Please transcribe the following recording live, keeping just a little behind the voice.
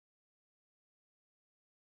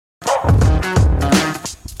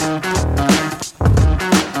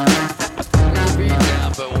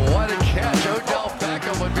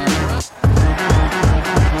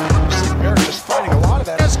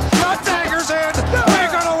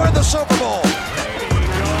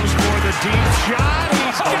Deep shot.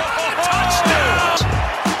 He's got a touchdown.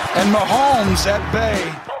 And Mahomes at bay.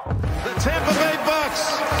 The Tampa Bay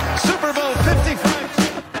Bucks, Super Bowl 55.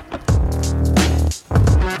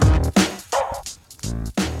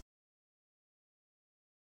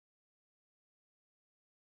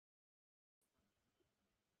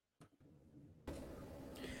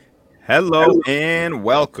 Hello and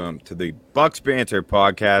welcome to the Bucks Banter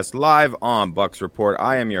podcast live on Bucks Report.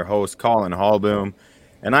 I am your host, Colin Hallboom,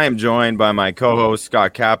 and I am joined by my co-hosts,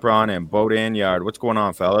 Scott Capron and Bo Danyard. What's going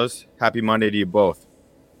on, fellas? Happy Monday to you both.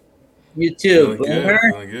 You too,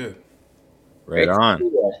 Feeling good. Right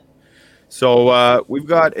on. So we've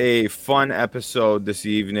got a fun episode this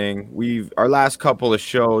evening. Our last couple of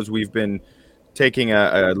shows, we've been taking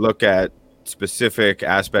a look at specific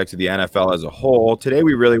aspects of the NFL as a whole. Today,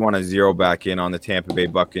 we really want to zero back in on the Tampa Bay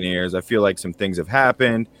Buccaneers. I feel like some things have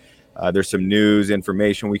happened. There's some news,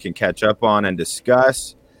 information we can catch up on and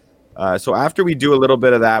discuss. So after we do a little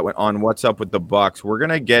bit of that on what's up with the Bucs, we're going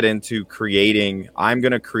to get into I'm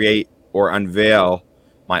going to create or unveil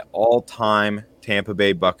my all-time Tampa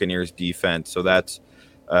Bay Buccaneers defense. So that's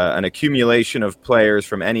an accumulation of players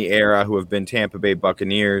from any era who have been Tampa Bay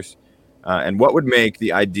Buccaneers. And what would make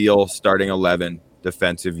the ideal starting 11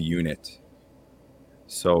 defensive unit?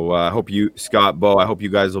 So I hope you, Scott, Bo, I hope you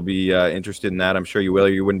guys will be interested in that. I'm sure you will or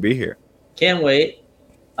you wouldn't be here. Can't wait.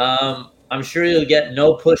 I'm sure you'll get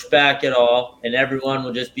no pushback at all, and everyone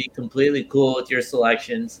will just be completely cool with your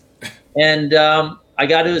selections. And I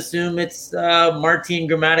got to assume it's Martin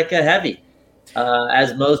Gramatica heavy,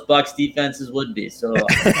 as most Bucs defenses would be. So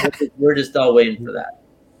we're just all waiting for that.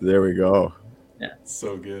 There we go. Yeah.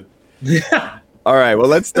 So good. All right, well,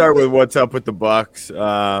 let's start with what's up with the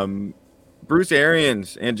Bucs. Bruce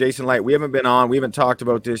Arians and Jason Licht, we haven't been on. We haven't talked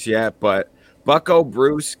about this yet, but Bucko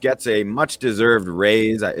Bruce gets a much-deserved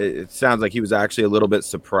raise. It sounds like he was actually a little bit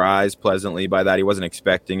surprised pleasantly by that. He wasn't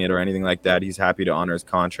expecting it or anything like that. He's happy to honor his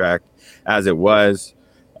contract as it was.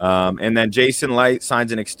 And then Jason Licht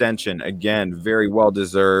signs an extension. Again, very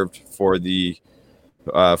well-deserved for the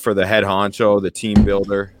head honcho, the team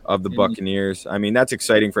builder of the Buccaneers. I mean, that's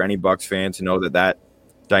exciting for any Bucs fan to know that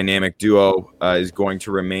dynamic duo is going to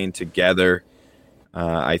remain together.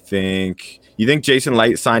 You think Jason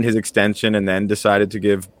Licht signed his extension and then decided to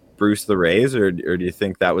give Bruce the raise, or do you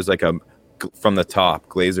think that was like a from the top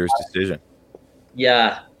Glazer's decision?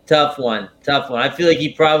 Yeah, tough one. I feel like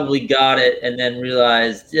he probably got it and then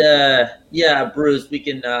realized, Bruce, we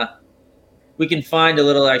can find a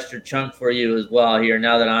little extra chunk for you as well here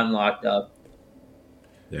now that I'm locked up.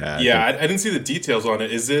 Yeah, I didn't see the details on it.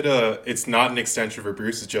 Is it it's not an extension for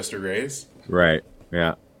Bruce, it's just a raise? Right.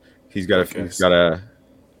 Yeah. He's got a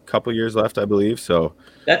couple years left, I believe. So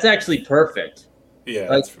that's actually perfect. Yeah,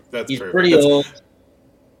 that's he's perfect. Pretty old.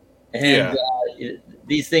 And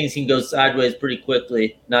these things can go sideways pretty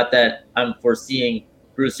quickly. Not that I'm foreseeing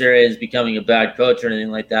Bruce Arians becoming a bad coach or anything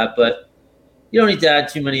like that, but you don't need to add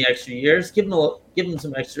too many extra years. Give him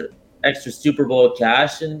some extra Super Bowl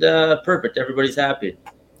cash, and perfect. Everybody's happy.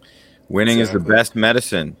 Winning is the best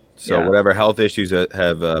medicine. So whatever health issues that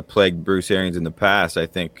have plagued Bruce Arians in the past, I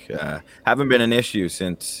think haven't been an issue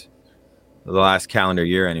since the last calendar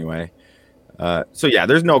year anyway.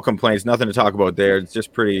 There's no complaints, nothing to talk about there. It's just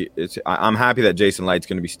I'm happy that Jason Light's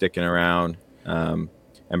going to be sticking around, and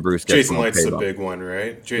Bruce gets Jason Light's the big one,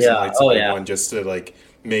 right? Jason Light's the big one, just to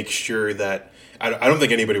make sure that I don't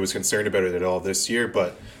think anybody was concerned about it at all this year,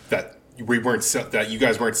 but that you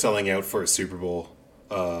guys weren't selling out for a Super Bowl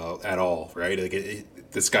at all, right?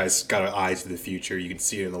 This guy's got an eye to the future. You can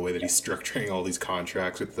see it in the way that he's structuring all these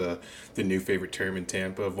contracts with the new favorite term in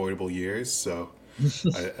Tampa, avoidable years. So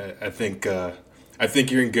I think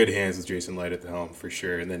you're in good hands with Jason Licht at the helm for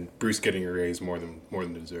sure. And then Bruce getting a raise more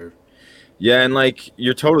than deserved. Yeah, and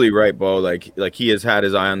you're totally right, Bo. Like he has had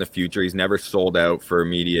his eye on the future. He's never sold out for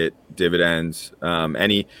immediate dividends.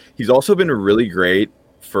 And he's also been really great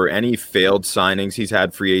for any failed signings. He's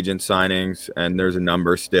had free agent signings, and there's a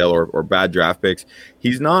number still, or bad draft picks.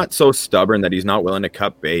 He's not so stubborn that he's not willing to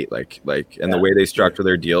cut bait. The way they structure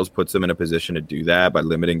their deals puts them in a position to do that by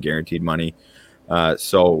limiting guaranteed money.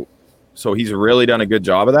 So he's really done a good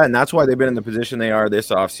job of that, and that's why they've been in the position they are this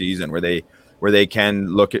offseason, where they can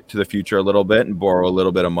look to the future a little bit and borrow a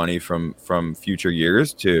little bit of money from future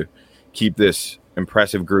years to keep this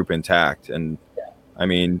impressive group intact. And I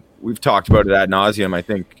mean, we've talked about it ad nauseum. I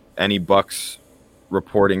think any Bucs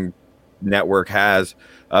reporting network has,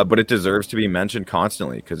 but it deserves to be mentioned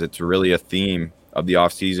constantly because it's really a theme of the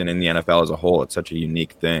offseason in the NFL as a whole. It's such a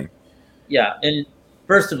unique thing. Yeah, and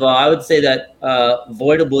first of all, I would say that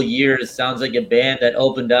Voidable Years sounds like a band that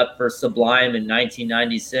opened up for Sublime in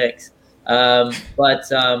 1996.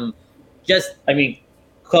 But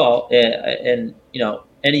call and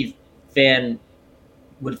any fan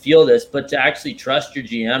would feel this, but to actually trust your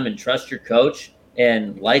GM and trust your coach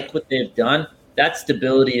and like what they've done, that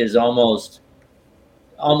stability is almost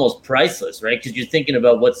priceless, right? Because you're thinking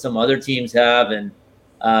about what some other teams have, and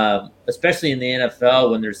especially in the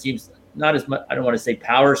NFL when there seems not as much, I don't want to say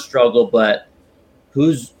power struggle, but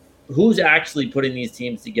who's actually putting these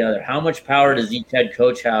teams together? How much power does each head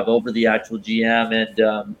coach have over the actual GM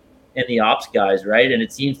and the ops guys, right? And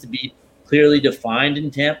it seems to be clearly defined in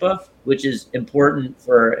Tampa, which is important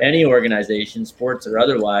for any organization, sports or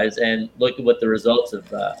otherwise. And look at what the results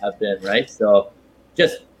have been, right? So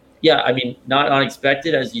not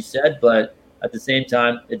unexpected, as you said, but at the same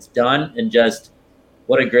time, it's done, and just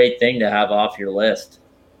what a great thing to have off your list.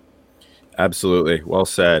 Absolutely. Well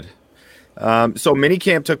said. So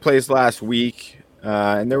minicamp took place last week,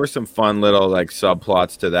 and there were some fun little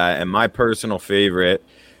subplots to that. And my personal favorite,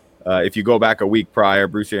 if you go back a week prior,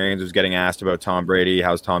 Bruce Arians was getting asked about Tom Brady.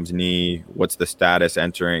 How's Tom's knee? What's the status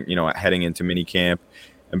heading into minicamp?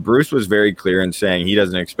 And Bruce was very clear in saying he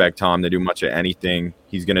doesn't expect Tom to do much of anything.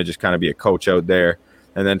 He's going to just kind of be a coach out there.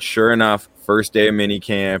 And then sure enough, first day of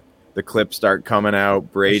minicamp, the clips start coming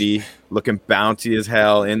out. Brady looking bouncy as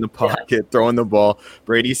hell in the pocket, throwing the ball.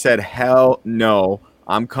 Brady said, "Hell no,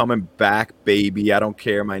 I'm coming back, baby. I don't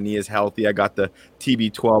care. My knee is healthy. I got the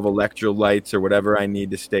TB12 electrolytes or whatever I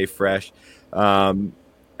need to stay fresh."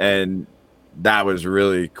 And that was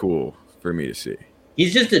really cool for me to see.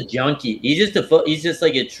 He's just a junkie. He's just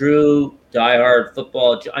like a true diehard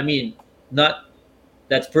football.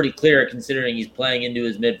 That's pretty clear considering he's playing into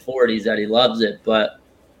his mid-40s that he loves it, but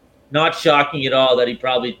not shocking at all that he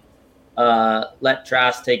probably let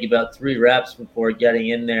Trask take about 3 reps before getting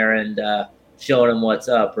in there and showing him what's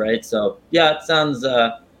up, right? So, yeah, it sounds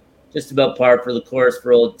just about par for the course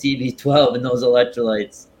for old TB12 and those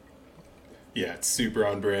electrolytes. Yeah, it's super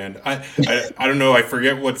on brand. I don't know. I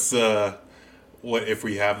forget what if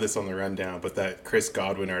we have this on the rundown, but that Chris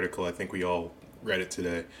Godwin article, I think we all read it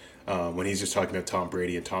today, when he's just talking about Tom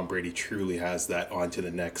Brady, and Tom Brady truly has that on to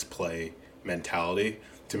the next play mentality.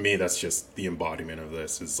 To me, that's just the embodiment of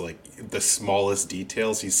this. Is the smallest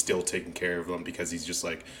details, he's still taking care of them because he's just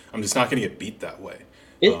I'm just not going to get beat that way.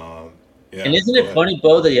 And isn't it funny,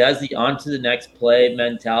 Bo, that he has the on to the next play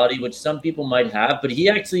mentality, which some people might have, but he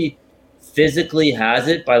actually physically has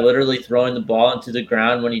it by literally throwing the ball into the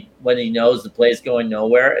ground when he knows the play is going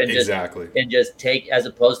nowhere, and just take, as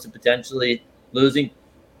opposed to potentially losing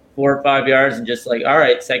 4 or 5 yards and just all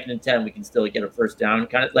right, 2nd and 10, we can still get a first down.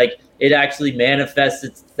 Kind of it actually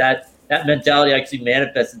manifests that mentality actually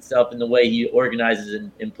manifests itself in the way he organizes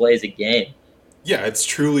and plays a game. Yeah, it's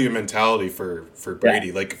truly a mentality for Brady.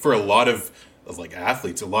 Yeah. For a lot of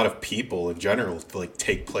athletes, a lot of people in general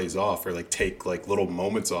take plays off or take little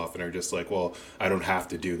moments off and are just well, I don't have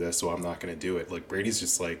to do this, so I'm not going to do it. Brady's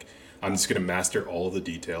just I'm just going to master all the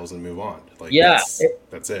details and move on. That's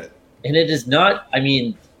it. And it is not,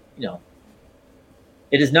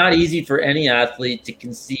 it is not easy for any athlete to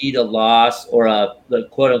concede a loss or a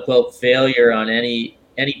quote unquote failure on any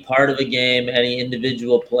part of a game, any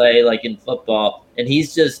individual play in football. And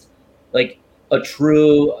he's just a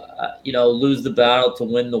true, lose the battle to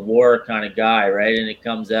win the war kind of guy, right? And it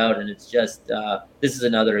comes out, and it's just this is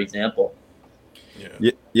another example.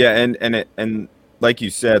 Yeah, and like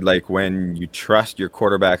you said, when you trust your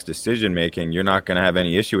quarterback's decision making, you're not going to have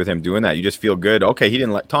any issue with him doing that. You just feel good. Okay,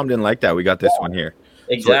 Tom didn't like that. We got this one here.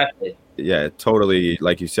 Exactly. So, yeah, totally.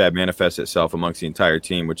 Like you said, manifests itself amongst the entire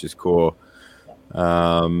team, which is cool.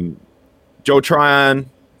 Joe Tryon,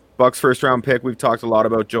 Bucs first-round pick. We've talked a lot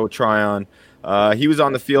about Joe Tryon. He was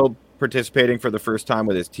on the field participating for the first time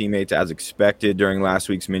with his teammates as expected during last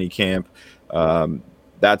week's minicamp.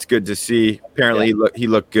 That's good to see. Apparently, he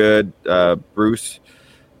looked good. Bruce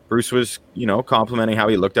was, complimenting how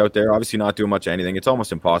he looked out there. Obviously, not doing much of anything. It's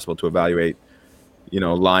almost impossible to evaluate,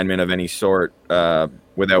 linemen of any sort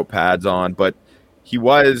without pads on. But he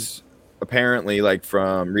was apparently,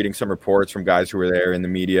 from reading some reports from guys who were there in the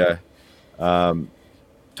media, Todd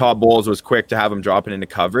Bowles was quick to have him dropping into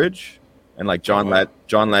coverage. And John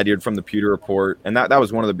Ledyard from the Pewter Report, and that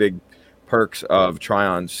was one of the big perks of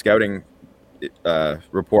Tryon's scouting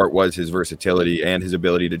report was his versatility and his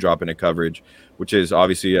ability to drop into coverage, which is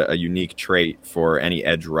obviously a unique trait for any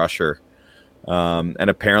edge rusher. And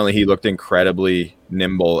apparently he looked incredibly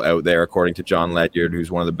nimble out there, according to John Ledyard,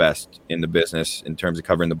 who's one of the best in the business in terms of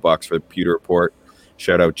covering the Bucs for the Pewter Report.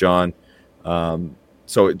 Shout out, John.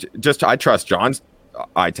 So I trust John's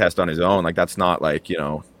eye test on his own. That's not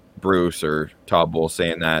Bruce or Todd Bowles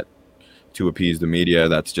saying that to appease the media.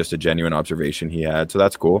 That's just a genuine observation he had. So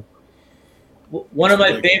that's cool. One of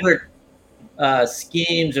my favorite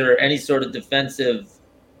schemes or any sort of defensive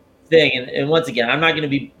thing. And once again, I'm not going to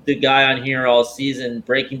be the guy on here all season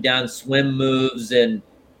breaking down swim moves and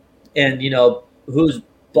who's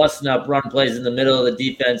busting up run plays in the middle of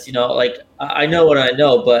the defense. Like I know what I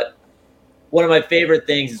know, but one of my favorite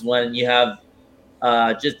things is when you have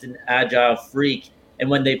just an agile freak, and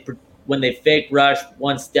when they fake rush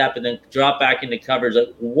one step and then drop back into coverage,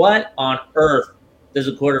 like what on earth does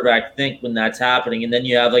a quarterback think when that's happening? And then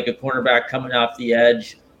you have like a cornerback coming off the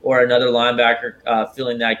edge or another linebacker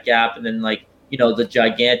filling that gap, and then the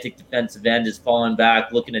gigantic defensive end is falling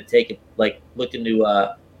back, looking to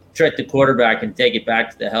trick the quarterback and take it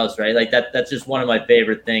back to the house, right? Like that's just one of my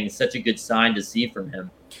favorite things. Such a good sign to see from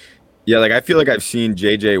him. Yeah, like I feel like I've seen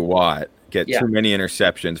J.J. Watt get too many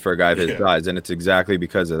interceptions for a guy of his size, and it's exactly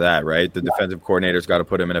because of that, right? The defensive coordinator's got to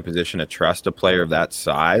put him in a position to trust a player of that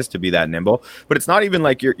size to be that nimble. But it's not even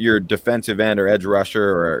like your defensive end or edge rusher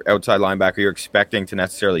or outside linebacker you're expecting to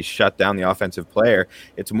necessarily shut down the offensive player.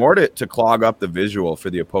 It's more to clog up the visual for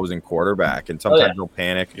the opposing quarterback, and sometimes they'll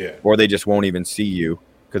panic or they just won't even see you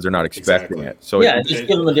because they're not expecting it. So just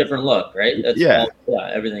give them a different look, right? That's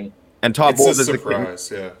everything. And Todd Bowles is the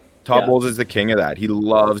king. Todd Bowles is the king of that. He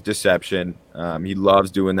loves deception. He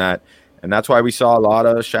loves doing that. And that's why we saw a lot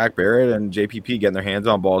of Shaq Barrett and JPP getting their hands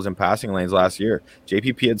on balls in passing lanes last year.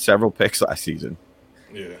 JPP had several picks last season.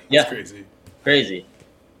 That's crazy. Crazy.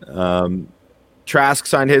 Trask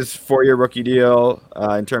signed his 4-year rookie deal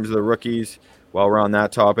in terms of the rookies. While we're on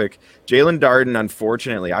that topic, Jalen Darden,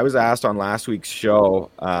 unfortunately, I was asked on last week's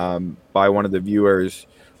show by one of the viewers,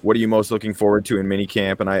 what are you most looking forward to in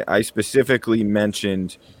minicamp? And I specifically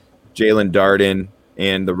mentioned Jalen Darden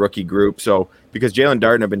and the rookie group. So because Jalen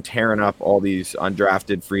Darden have been tearing up all these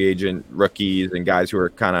undrafted free agent rookies and guys who are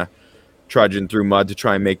kind of trudging through mud to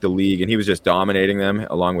try and make the league, and he was just dominating them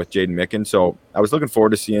along with Jaden Micken. So I was looking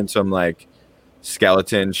forward to seeing some like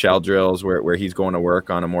skeleton shell drills where he's going to work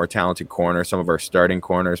on a more talented corner, some of our starting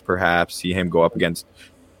corners perhaps, see him go up against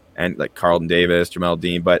and like Carlton Davis, Jamel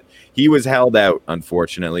Dean, but he was held out,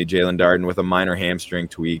 unfortunately, Jalen Darden, with a minor hamstring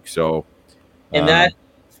tweak. So and that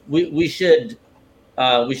we should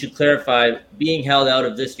clarify, being held out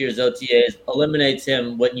of this year's OTAs eliminates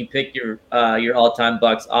him when you pick your all-time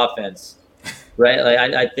Bucks offense, right?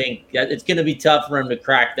 Like I think it's going to be tough for him to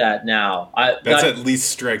crack that now. That's at least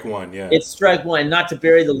strike one, yeah. It's strike one, not to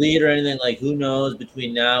bury the lead or anything. Like who knows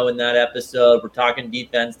between now and that episode. We're talking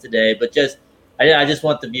defense today, but I just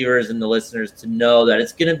want the viewers and the listeners to know that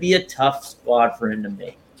it's going to be a tough squad for him to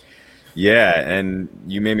make. Yeah, and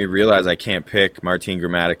you made me realize I can't pick Martin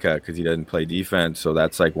Gramatica because he doesn't play defense. So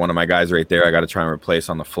that's like one of my guys right there I got to try and replace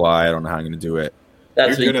on the fly. I don't know how I'm going to do it.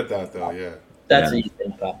 You're good at that, though, yeah. That's what you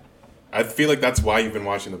think about. I feel like that's why you've been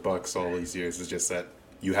watching the Bucks all these years, is just that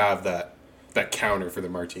you have that counter for the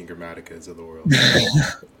Martin Gramaticas of the world.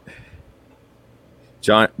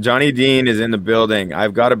 Johnny Dean is in the building.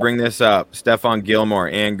 I've got to bring this up. Stephon Gilmore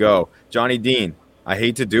and go. Johnny Dean, I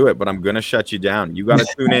hate to do it, but I'm going to shut you down. You got to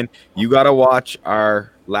tune in. You got to watch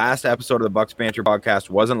our last episode of the Bucks Banter podcast.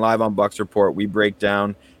 Wasn't live on Bucks Report. We break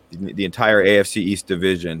down the entire AFC East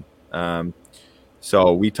division.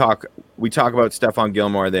 So we talk about Stephon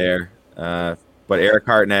Gilmore there, but Eric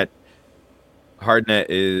Hartnett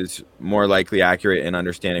is more likely accurate in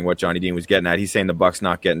understanding what Johnny Dean was getting at. He's saying the Bucks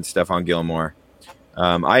not getting Stephon Gilmore.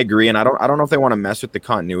 I agree, and I don't know if they want to mess with the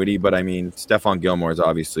continuity, but I mean, Stephon Gilmore is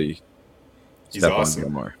obviously awesome.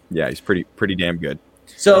 Gilmore. Yeah, he's pretty damn good.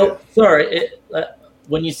 So sorry,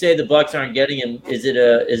 when you say the Bucks aren't getting him, is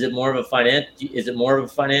it more of a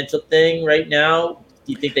financial thing right now?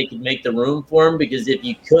 Do you think they could make the room for him? Because if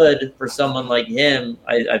you could, for someone like him,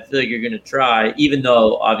 I feel like you're going to try, even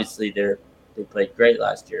though obviously they played great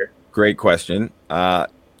last year. Great question.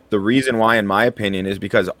 The reason why, in my opinion, is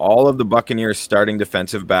because all of the Buccaneers starting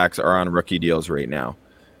defensive backs are on rookie deals right now.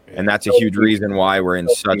 And that's a huge reason why we're in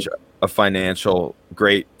such a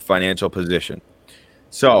great financial position.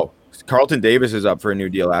 So Carlton Davis is up for a new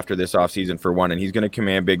deal after this offseason for one, and he's going to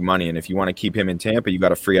command big money. And if you want to keep him in Tampa, you got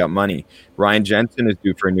to free up money. Ryan Jensen is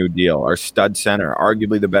due for a new deal. Our stud center,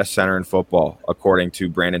 arguably the best center in football, according to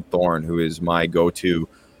Brandon Thorne, who is my go-to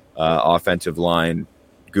offensive line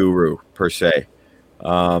guru per se.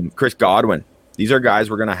 Chris Godwin. These are guys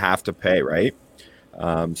we're going to have to pay, right?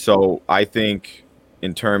 So I think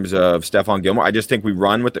in terms of Stephon Gilmore, I just think we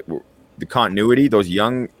run with the continuity. Those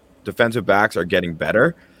young defensive backs are getting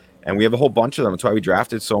better, and we have a whole bunch of them. That's why we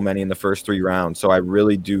drafted so many in the first 3 rounds. So I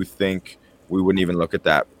really do think we wouldn't even look at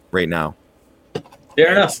that right now.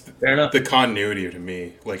 Fair enough. The continuity to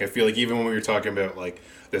me, like I feel like even when we were talking about like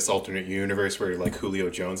this alternate universe where like Julio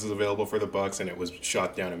Jones is available for the Bucks and it was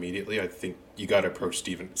shot down immediately, I think you got to approach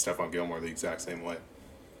Stephon Gilmore the exact same way.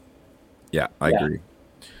 Yeah, I agree.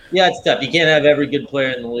 Yeah, it's tough. You can't have every good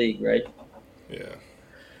player in the league, right?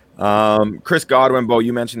 Yeah. Chris Godwin, Bo,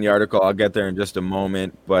 you mentioned the article. I'll get there in just a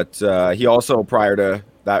moment. But he also, prior to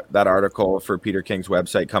that article for Peter King's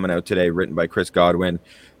website coming out today, written by Chris Godwin,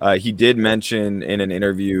 he did mention in an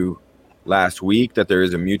interview last week that there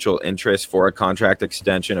is a mutual interest for a contract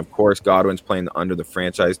extension. Of course, Godwin's playing under the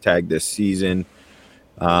franchise tag this season.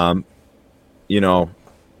 Godwin wants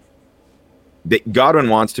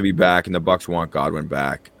to be back, and the Bucks want Godwin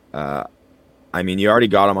back. I mean, you already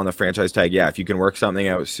got him on the franchise tag. Yeah, if you can work something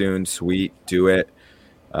out soon, sweet, do it.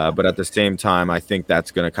 But at the same time, I think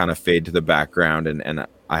that's going to kind of fade to the background, and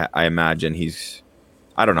I imagine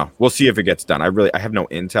I don't know. We'll see if it gets done. I have no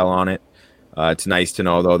intel on it. It's nice to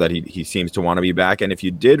know, though, that he seems to want to be back. And if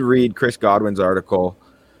you did read Chris Godwin's article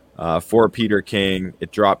for Peter King,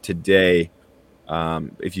 it dropped today.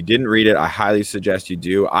 If you didn't read it, I highly suggest you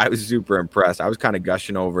do. I was super impressed. I was kind of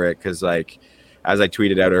gushing over it because, like, as I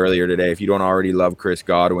tweeted out earlier today, if you don't already love Chris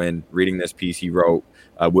Godwin, reading this piece he wrote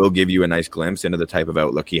will give you a nice glimpse into the type of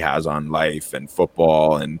outlook he has on life and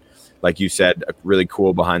football. And like you said, a really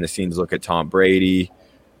cool behind-the-scenes look at Tom Brady.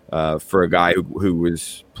 For a guy who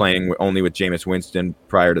was playing only with Jameis Winston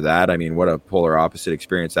prior to that. I mean, what a polar opposite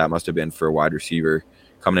experience that must have been for a wide receiver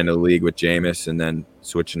coming into the league with Jameis and then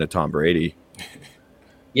switching to Tom Brady.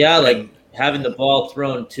 Yeah, like having the ball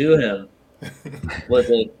thrown to him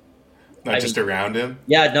was just around him.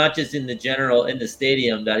 Yeah, not just in the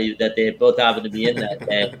stadium that they both happened to be in that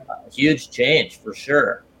day. Huge change for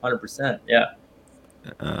sure, 100%. Yeah.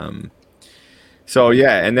 So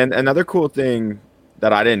yeah, and then another cool thing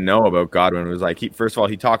that I didn't know about Godwin was like first of all,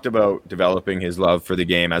 he talked about developing hhis love for the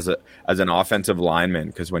game as an offensive lineman,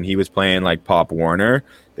 because when he was playing like Pop Warner,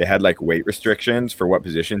 they had like weight restrictions for what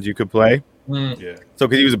positions you could play. Yeah. So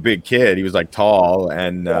because he was a big kid, he was like tall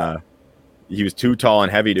and he was too tall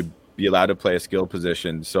and heavy to be allowed to play a skill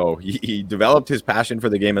position. So he developed his passion for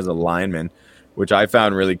the game as a lineman, which I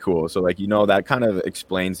found really cool. So like, that kind of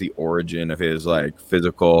explains the origin of his like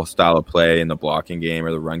physical style of play in the blocking game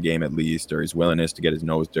or the run game at least, or his willingness to get his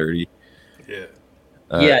nose dirty.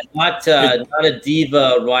 Yeah. Not a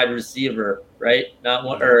diva wide receiver, right? Not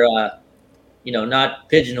one, or not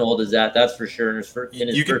pigeonholed as that. That's for sure.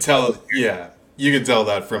 You can tell. Yeah, you can tell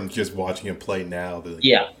that from just watching him play now.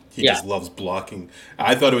 He just loves blocking.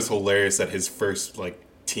 I thought it was hilarious that his first like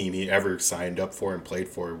team he ever signed up for and played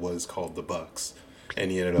for was called the Bucks,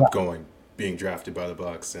 and he ended up being drafted by the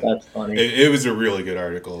Bucks. And that's funny. It was a really good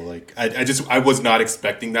article. Like I was not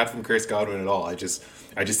expecting that from Chris Godwin at all. I just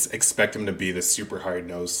expect him to be the super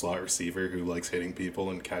hard-nosed slot receiver who likes hitting people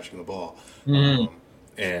and catching the ball.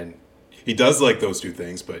 And he does like those two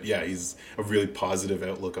things, but yeah, he's a really positive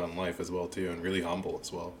outlook on life as well too, and really humble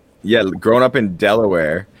as well. Yeah, growing up in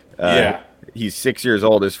Delaware. He's 6 years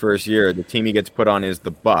old his first year. The team he gets put on is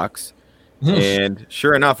the Bucks. And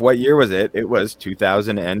sure enough, what year was it? It was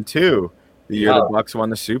 2002, the year the Bucks won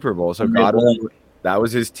the Super Bowl. So Godwin, that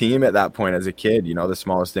was his team at that point as a kid. The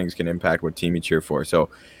smallest things can impact what team you cheer for. So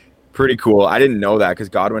pretty cool. I didn't know that because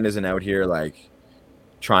Godwin isn't out here like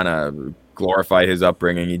trying to glorify his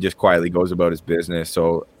upbringing. He just quietly goes about his business.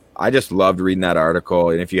 So I just loved reading that article.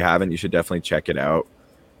 And if you haven't, you should definitely check it out.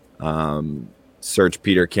 Search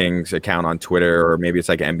Peter King's account on Twitter, or maybe it's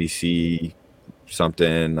like NBC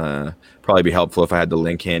something. Probably be helpful if I had the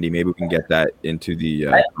link handy. Maybe we can get that into the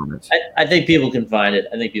comments. I think people can find it.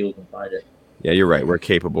 Yeah, you're right. We're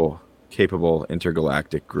capable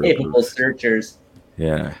intergalactic group. Capable searchers.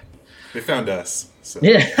 Yeah. They found us. So.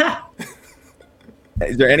 Yeah.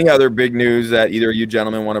 Is there any other big news that either of you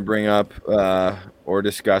gentlemen want to bring up or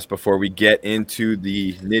discuss before we get into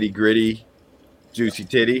the nitty-gritty, juicy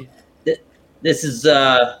titty? This is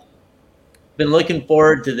been looking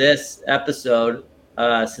forward to this episode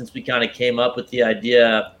since we kind of came up with the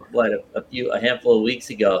idea a handful of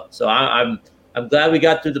weeks ago. So I'm glad we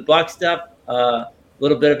got through the Buck stuff. A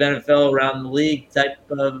little bit of NFL around the league type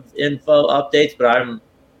of info updates, but I'm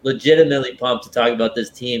legitimately pumped to talk about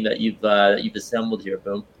this team that you've assembled here.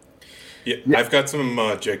 Boom. Yeah, I've got some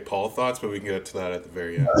Jake Paul thoughts, but we can get to that at the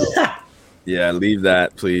very end. Yeah, leave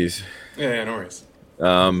that, please. Yeah, no worries.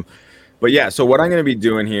 But yeah, so what I'm going to be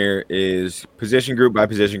doing here is position group by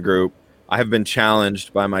position group. I have been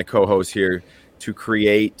challenged by my co-host here to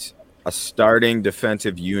create a starting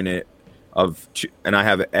defensive unit and I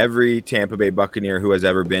have every Tampa Bay Buccaneer who has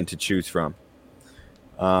ever been to choose from.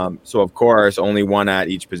 So of course, only one at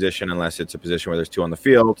each position, unless it's a position where there's two on the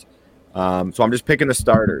field. So I'm just picking the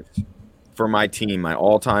starters for my team, my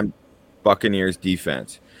all-time Buccaneers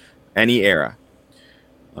defense, any era.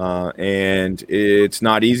 And it's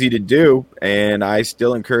not easy to do, and I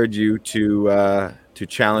still encourage you to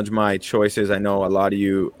challenge my choices. I know a lot of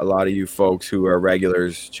you folks who are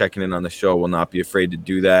regulars checking in on the show will not be afraid to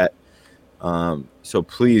do that. So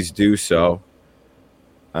please do so.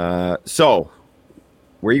 So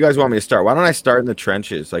where you guys want me to start? Why don't I start in the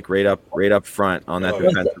trenches, like right up front on that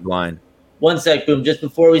defensive line? One sec, Boom. Just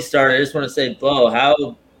before we start, I just want to say, Bo,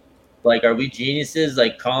 how, like, are we geniuses?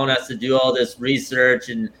 Like, Colin has to do all this research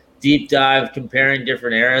and deep dive comparing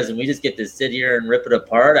different eras, and we just get to sit here and rip it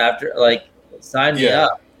apart after, like, sign me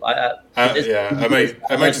up. I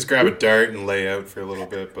might just grab a dart and lay out for a little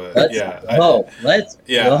bit, but let's go.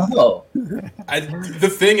 The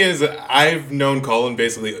thing is, I've known Colin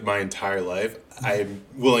basically my entire life. I'm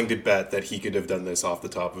willing to bet that he could have done this off the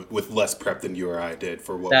top with less prep than you or I did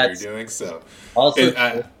for what we were doing. So also,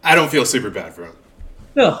 I don't feel super bad for him.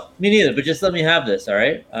 No, me neither. But just let me have this, all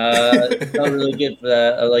right? It felt really good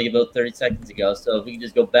for like about 30 seconds ago. So if we can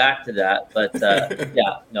just go back to that. But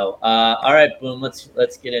all right, Boom.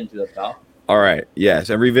 Let's get into it, pal. All right. Yes,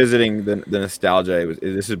 and revisiting the nostalgia.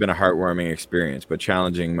 This has been a heartwarming experience, but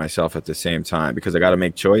challenging myself at the same time because I got to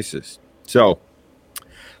make choices. So,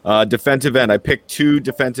 defensive end. I picked 2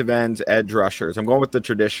 defensive ends, edge rushers. I'm going with the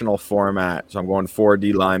traditional format. So I'm going 4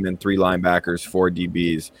 D linemen, 3 linebackers, 4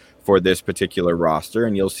 DBs for this particular roster,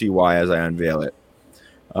 and you'll see why as I unveil it.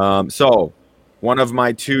 So one of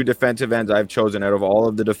my 2 defensive ends I've chosen out of all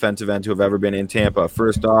of the defensive ends who have ever been in Tampa.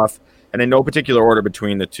 First off, and in no particular order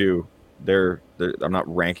between the 2, I'm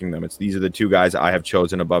not ranking them. These are the 2 guys I have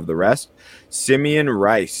chosen above the rest. Simeon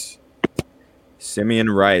Rice.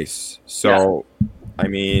 So, yeah. I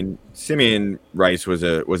mean, Simeon Rice was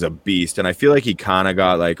a beast, and I feel like he kind of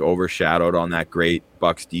got like overshadowed on that great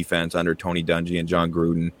Bucs defense under Tony Dungy and John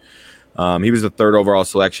Gruden. He was the 3rd overall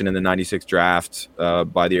selection in the 96 draft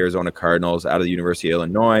by the Arizona Cardinals out of the University of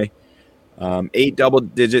Illinois. 8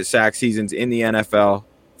 double-digit sack seasons in the NFL,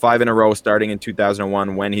 5 in a row starting in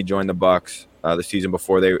 2001 when he joined the Bucs, the season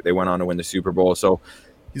before they went on to win the Super Bowl. So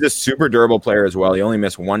he's a super durable player as well. He only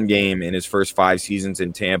missed 1 game in his first 5 seasons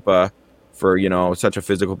in Tampa for, such a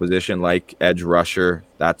physical position like edge rusher.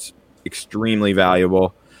 That's extremely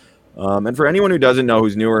valuable. And for anyone who doesn't know,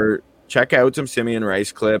 who's newer, check out some Simeon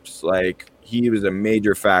Rice clips. Like, he was a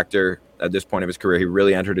major factor at this point of his career. He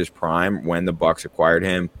really entered his prime when the Bucs acquired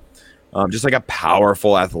him. Just like a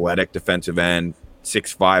powerful, athletic defensive end,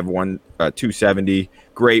 6'5", 270,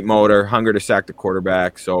 great motor, hunger to sack the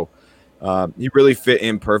quarterback. So he really fit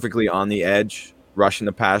in perfectly on the edge, rushing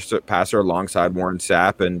the passer alongside Warren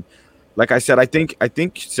Sapp. And like I said, I think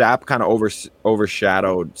Sapp kind of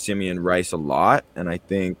overshadowed Simeon Rice a lot, and I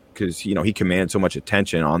think because he commands so much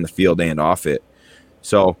attention on the field and off it.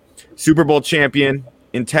 So, Super Bowl champion,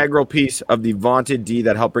 integral piece of the vaunted D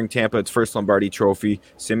that helped bring Tampa its first Lombardi trophy.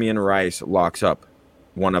 Simeon Rice locks up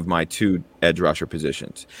one of my 2 edge rusher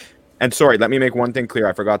positions. And sorry, let me make one thing clear.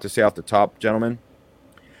 I forgot to say off the top, gentlemen.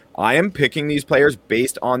 I am picking these players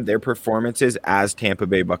based on their performances as Tampa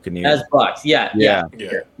Bay Buccaneers. As Bucs, yeah.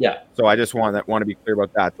 So I just want to be clear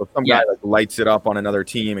about that. So if some guy lights it up on another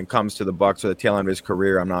team and comes to the Bucs at the tail end of his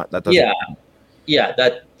career, I'm not. That doesn't.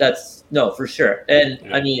 That's no, for sure.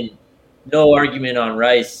 And I mean, no argument on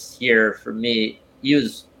Rice here for me. He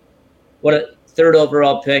was a 3rd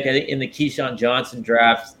overall pick, I think, in the Keyshawn Johnson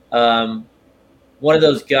draft. One of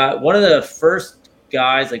those guys, one of the first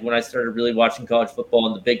guys, like when I started really watching college football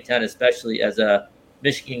in the Big Ten, especially as a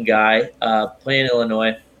Michigan guy, playing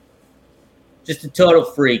Illinois, just a total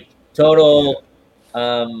freak,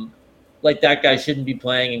 like that guy shouldn't be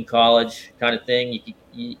playing in college kind of thing.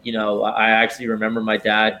 I actually remember my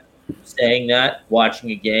dad saying that,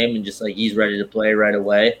 watching a game, and just like, he's ready to play right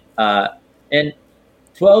away. And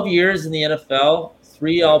 12 years in the NFL,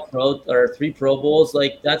 3 All-Pro or 3 Pro Bowls,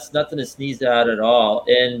 like that's nothing to sneeze at all.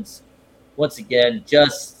 And once again,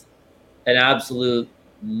 just an absolute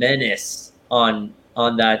menace on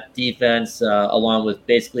that defense, along with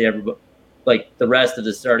basically everybody, like the rest of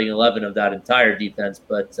the starting 11 of that entire defense.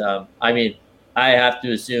 But I mean, I have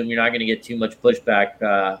to assume you're not going to get too much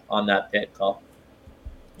pushback on that pick call.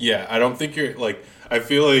 Yeah, I don't think you're like. I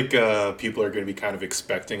feel like people are going to be kind of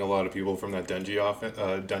expecting a lot of people from that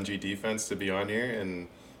Dungy defense to be on here, and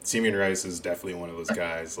Simeon Rice is definitely one of those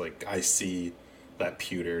guys. Like, I see that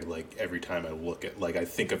pewter, like, every time I look at, like, I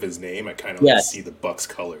think of his name, I kind of like see the Bucs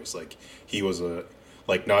colors. Like, he was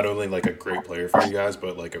not only like a great player for you guys,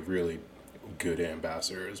 but like a really good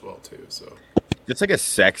ambassador as well too. So just like a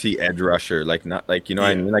sexy edge rusher, like not like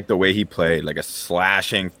I mean, like the way he played, like a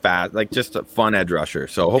slashing fast, like just a fun edge rusher.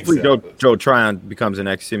 So hopefully Joe Tryon becomes the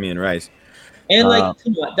next Simeon Rice. And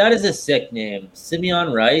come on, that is a sick name,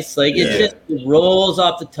 Simeon Rice. Like it just rolls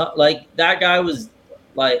off the tongue. Like that guy was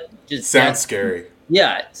just sounds scary.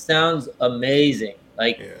 Yeah, it sounds amazing.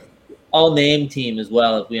 All name team as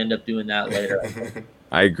well. If we end up doing that later,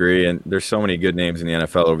 I agree. And there's so many good names in the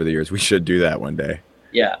NFL over the years. We should do that one day.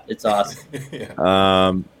 Yeah, it's awesome.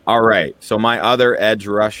 All right. So my other edge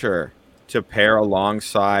rusher to pair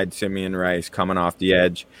alongside Simeon Rice coming off the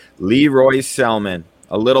edge, Leroy Selmon.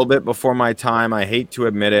 A little bit before my time. I hate to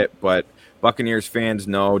admit it, but Buccaneers fans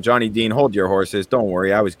know. Johnny Dean, hold your horses. Don't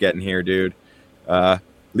worry. I was getting here, dude.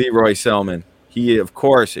 Leroy Selmon. He, of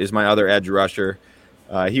course, is my other edge rusher.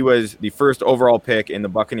 He was the first overall pick in the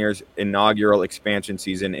Buccaneers' inaugural expansion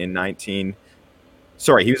season in he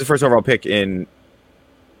was the first overall pick in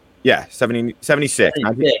 76.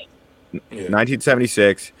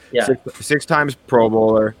 1976. Yeah. Six times Pro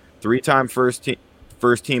Bowler, 3-time first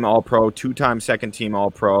team All-Pro, 2-time second team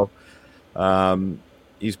All-Pro.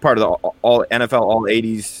 He's part of the all NFL All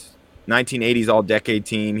 80s, 1980s All Decade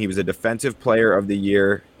team. He was a Defensive Player of the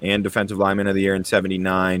Year and Defensive Lineman of the Year in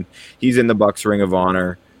 '79. He's in the Bucs Ring of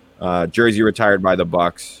Honor. Jersey retired by the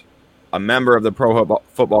Bucs. A member of the Pro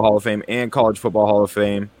Football Hall of Fame and College Football Hall of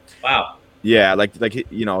Fame. Wow. Yeah,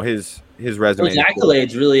 his resume. Those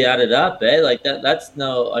accolades really added up, eh? Like that's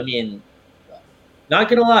not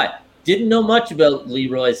gonna lie. Didn't know much about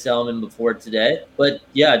Leroy Selmon before today, but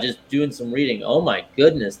yeah, just doing some reading. Oh my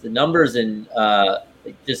goodness, the numbers and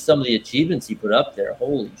just some of the achievements he put up there.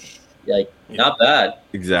 Holy not bad.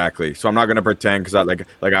 Exactly. So I'm not gonna pretend because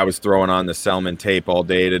I was throwing on the Selmon tape all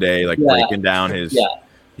day today, breaking down his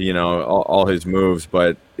all his moves,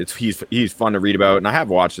 but he's fun to read about, and I have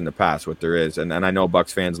watched in the past what there is, and I know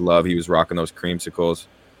Bucs fans love. He was rocking those creamsicles.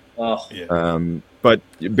 Oh yeah. But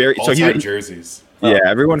Barry, all time jerseys. Yeah,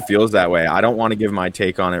 everyone feels that way. I don't want to give my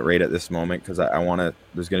take on it right at this moment because I want to.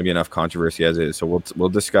 There's going to be enough controversy as is, so we'll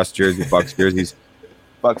discuss Bucs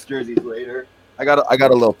jerseys later. I got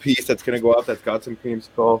a little piece that's going to go up that's got some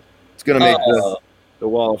creamsicle. It's going to make the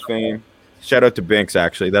Wall of Fame. Shout out to Binks,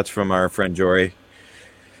 actually. That's from our friend Jory.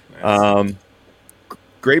 Nice.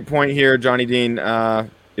 Great point here, Johnny Dean.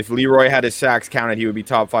 If Leroy had his sacks counted, he would be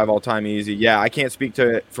top 5 all-time easy. Yeah, I can't speak to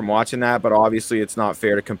it from watching that, but obviously it's not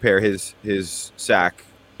fair to compare his sack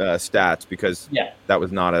stats because that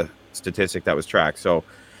was not a statistic that was tracked. So,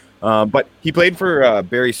 but he played for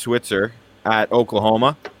Barry Switzer at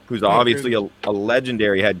Oklahoma, who's obviously a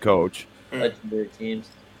legendary head coach. Legendary teams.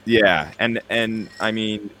 Yeah, and I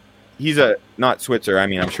mean, he's not Switzer. I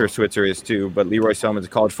mean, I'm sure Switzer is too, but Leroy Selmon's a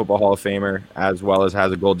College Football Hall of Famer as well as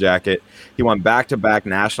has a gold jacket. He won back-to-back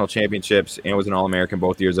national championships and was an All-American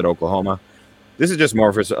both years at Oklahoma. This is just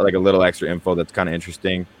more for a little extra info that's kind of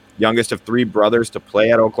interesting. Youngest of 3 brothers to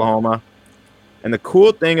play at Oklahoma. And the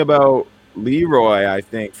cool thing about Leroy, I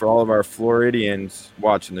think, for all of our Floridians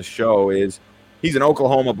watching the show is he's an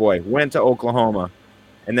Oklahoma boy, went to Oklahoma,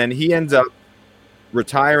 and then he ends up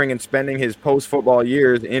retiring and spending his post-football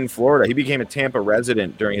years in Florida. He became a Tampa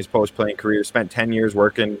resident during his post-playing career, spent 10 years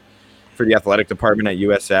working for the athletic department at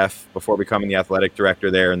USF before becoming the athletic director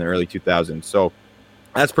there in the early 2000s. So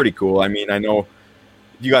that's pretty cool. I mean, I know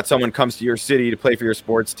you got someone comes to your city to play for your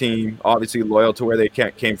sports team, obviously loyal to where they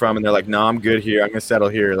came from, and they're like, no, I'm good here. I'm going to settle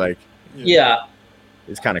here. Yeah.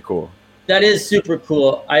 It's kind of cool. That is super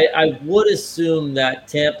cool. I would assume that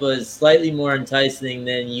Tampa is slightly more enticing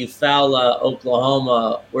than Eufaula,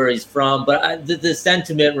 Oklahoma, where he's from. But the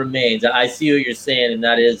sentiment remains. I see what you're saying, and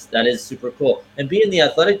that is super cool. And being the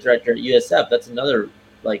athletic director at USF, that's another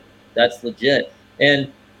that's legit. And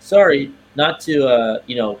sorry, not to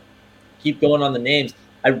keep going on the names,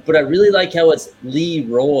 but I really like how it's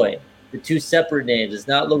Leroy. The 2 separate names. It's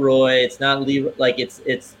not Leroy. It's not Leroy.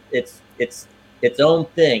 It's its own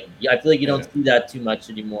thing. I feel like you don't see that too much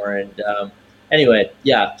anymore. And anyway,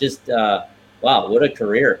 wow, what a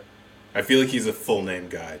career. I feel like he's a full name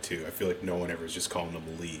guy too. I feel like no one ever is just calling him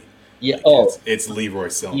Lee. Yeah. It's Leroy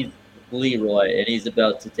Selmon. He's Leroy, and he's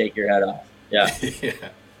about to take your head off. Yeah. Yeah.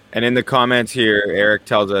 And in the comments here, Eric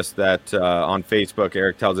tells us that on Facebook,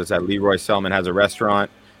 that Leroy Selmon has a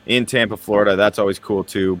restaurant in Tampa, Florida. That's always cool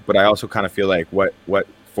too. But I also kind of feel like what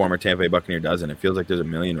former Tampa Bay Buccaneer doesn't. It feels like there's a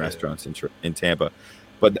million restaurants in Tampa.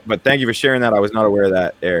 But thank you for sharing that. I was not aware of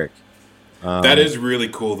that, Eric. That is really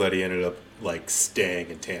cool that he ended up staying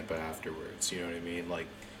in Tampa afterwards. You know what I mean?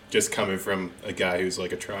 Just coming from a guy who's a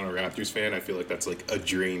Toronto Raptors fan, I feel like that's a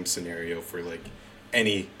dream scenario for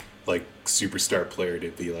any superstar player to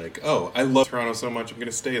be oh, I love Toronto so much, I'm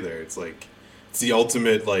gonna stay there. It's it's the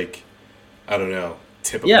ultimate I don't know,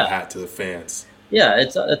 tip of the hat to the fans. Yeah,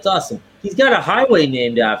 it's awesome. He's got a highway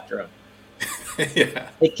named after him. Yeah.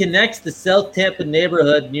 It connects the South Tampa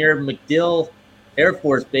neighborhood near MacDill Air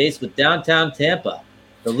Force Base with downtown Tampa,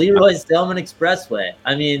 the Leroy Selman Expressway.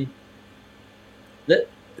 I mean,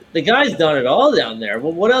 the guy's done it all down there.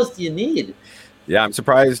 Well, what else do you need? Yeah, I'm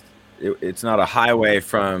surprised it's not a highway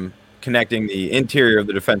from connecting the interior of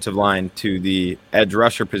the defensive line to the edge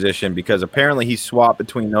rusher position, because apparently he swapped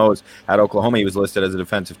between those at Oklahoma. He was listed as a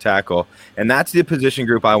defensive tackle, and that's the position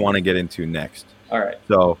group I want to get into next. All right.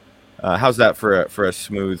 So how's that for a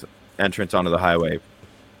smooth entrance onto the highway?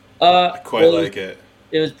 I like it.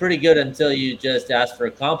 It was pretty good until you just asked for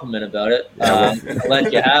a compliment about it. I'll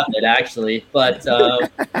let you have it, actually. But all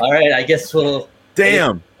right, I guess we'll.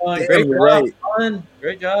 Damn. Great job, right. Colin.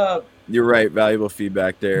 Great job. You're right. Valuable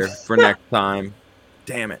feedback there for next time.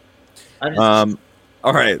 Damn it.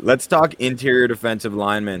 All right, let's talk interior defensive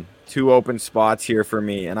linemen. 2 open spots here for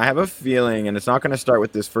me. And I have a feeling, and it's not going to start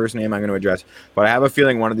with this first name I'm going to address, but I have a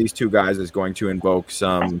feeling one of these 2 guys is going to invoke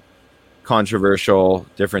some controversial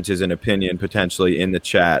differences in opinion potentially in the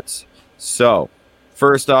chats. So,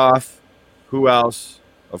 first off, who else?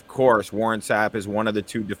 Of course, Warren Sapp is one of the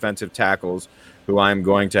 2 defensive tackles who I'm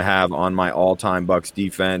going to have on my all-time Bucs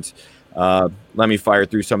defense. Let me fire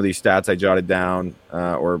through some of these stats I jotted down,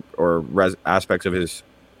 or aspects of his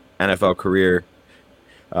NFL career.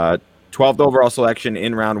 12th overall selection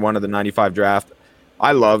in round 1 of the 95 draft.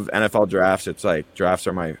 I love NFL drafts. It's like drafts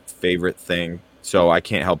are my favorite thing, so I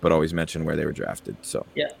can't help but always mention where they were drafted. So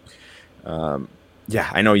yeah,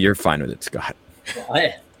 I know you're fine with it, Scott.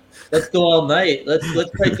 Let's go all night. Let's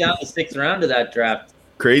break down the 6th round of that draft.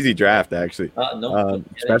 Crazy draft, actually. No,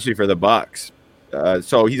 especially for the Bucs.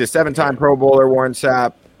 So he's a 7-time Pro Bowler, Warren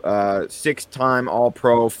Sapp. 6-time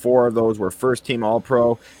All-Pro. 4 of those were first-team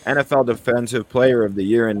All-Pro. NFL Defensive Player of the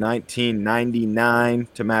Year in 1999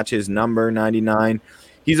 to match his number, 99.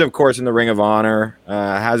 He's, of course, in the Ring of Honor.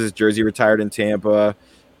 Has his jersey retired in Tampa.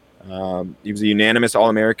 He was a unanimous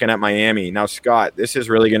All-American at Miami. Now, Scott, this is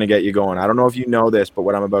really going to get you going. I don't know if you know this, but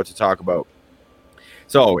what I'm about to talk about.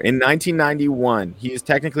 So, in 1991, he is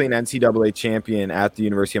technically an NCAA champion at the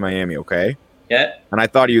University of Miami, okay? Yeah. And I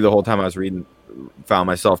thought of you the whole time I was reading, found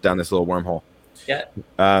myself down this little wormhole. Yeah.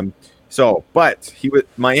 But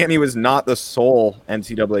Miami was not the sole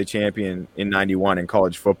NCAA champion in 91 in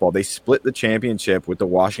college football. They split the championship with the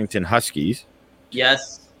Washington Huskies.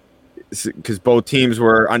 Yes. Because both teams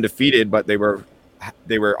were undefeated, but they were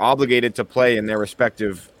obligated to play in their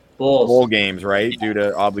respective bowl games, right? Yeah. Due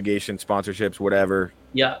to obligation, sponsorships, whatever.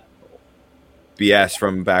 Yeah. BS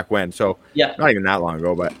from back when. So yeah, not even that long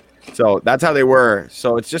ago, but so that's how they were.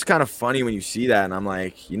 So it's just kind of funny when you see that, and I'm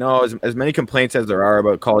like, as many complaints as there are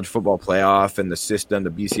about college football playoff and the system, the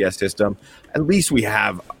BCS system, at least we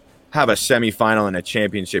have a semifinal and a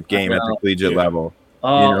championship game at the collegiate level.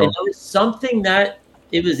 And it was something that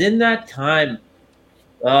it was in that time.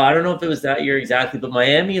 I don't know if it was that year exactly, but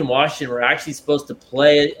Miami and Washington were actually supposed to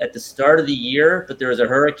play at the start of the year, but there was a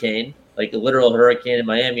hurricane, like a literal hurricane in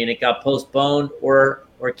Miami, and it got postponed or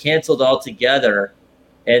canceled altogether.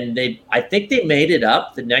 And I think they made it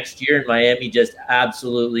up the next year, and Miami just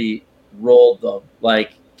absolutely rolled them,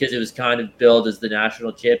 because it was kind of billed as the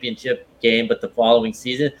national championship game, but the following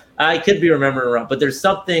season, I could be remembering wrong, but there's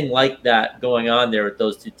something like that going on there with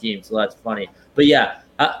those 2 teams, so that's funny. But yeah,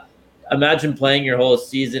 imagine playing your whole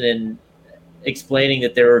season and explaining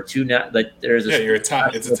that there were 2 there's a you're a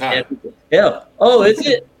tie. It's a tie. Yeah. Oh, is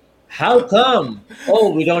it? How come?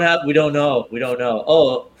 Oh, we don't know.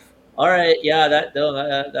 Oh. All right, yeah,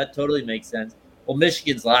 that totally makes sense. Well,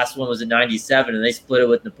 Michigan's last one was in 97, and they split it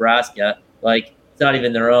with Nebraska. It's not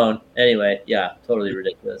even their own. Anyway, yeah, totally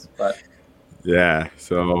ridiculous. But yeah,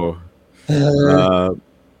 so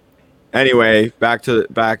anyway, back to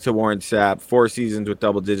Warren Sapp. 4 seasons with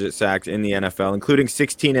double-digit sacks in the NFL, including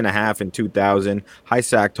 16.5 in 2000. High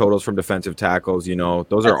sack totals from defensive tackles.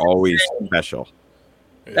 Those are always special.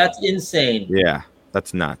 That's insane. Yeah,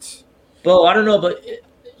 that's nuts. Bo, I don't know, but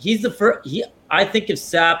he's the first. I think of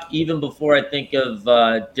Sapp even before I think of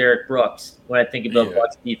Derek Brooks when I think about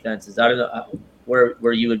Bucs defenses. I don't know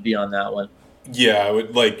where you would be on that one. Yeah, I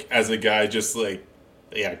would as a guy just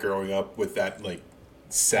growing up with that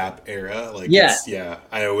Sapp era.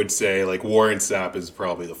 I would say Warren Sapp is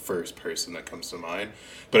probably the first person that comes to mind.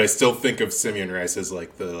 But I still think of Simeon Rice as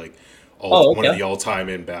one of the all-time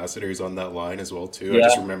ambassadors on that line as well too. Yeah.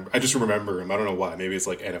 I just remember him. I don't know why. Maybe it's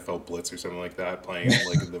NFL Blitz or something like that, playing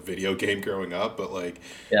in the video game growing up. But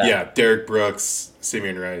Derek Brooks,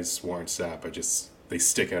 Simeon Rice, Warren Sapp, they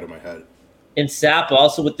stick out of my head. And Sapp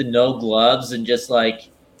also with the no gloves and just the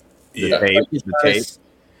tape.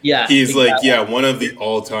 Yeah, he's exactly. One of the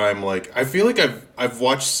all-time I feel like I've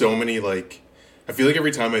watched so many I feel like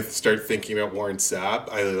every time I start thinking about Warren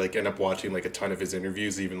Sapp, I like end up watching like a ton of his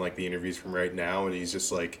interviews, even like the interviews from right now, and he's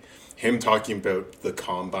just like him talking about the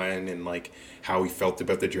combine and like how he felt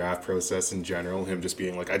about the draft process in general. Him just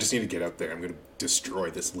being like, I just need to get out there. I'm going to destroy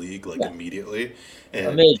this league like immediately.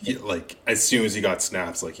 And he, like as soon as he got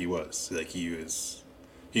snaps, like he's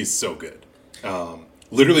so good.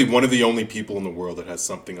 Literally one of the only people in the world that has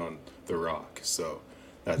something on The Rock. So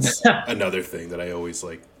that's another thing that I always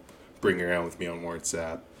like bring around with me on Warren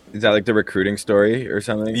Sapp. Is that like the recruiting story or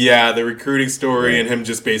something? Yeah, the recruiting story, and him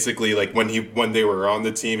just basically like when they were on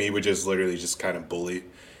the team, he would just literally just kind of bully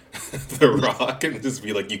The Rock and just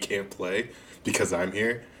be like, "You can't play because I'm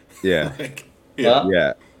here." Yeah, like,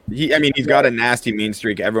 yeah. He's got a nasty mean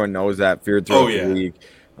streak. Everyone knows that. Feared throughout the league.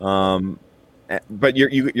 But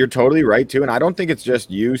you're totally right too, and I don't think it's just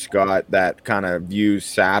you, Scott, that kind of views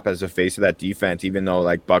Sapp as a face of that defense. Even though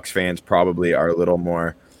like Bucs fans probably are a little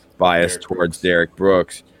more biased towards Derek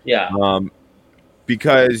Brooks. Yeah.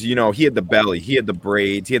 Because, he had the belly, he had the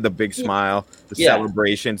braids, he had the big smile, the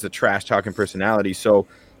celebrations, the trash talking personality. So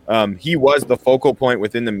he was the focal point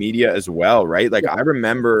within the media as well, right? Like I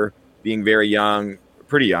remember being very young,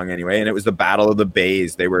 pretty young anyway, and it was the Battle of the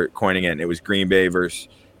Bays. They were coining it, and it was Green Bay versus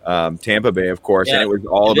Tampa Bay, of course, and it was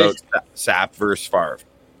all about Sapp versus Favre.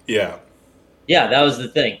 Yeah. Yeah, that was the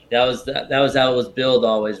thing. That was how it was billed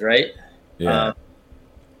always, right? Yeah.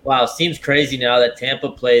 Wow, seems crazy now that Tampa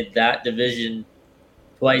played that division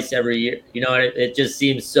twice every year. It just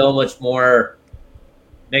seems makes so much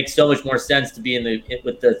more sense to be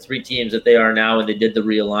with the three teams that they are now when they did the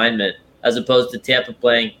realignment, as opposed to Tampa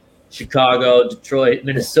playing Chicago, Detroit,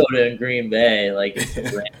 Minnesota, and Green Bay. Like it's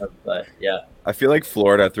random, but yeah. I feel like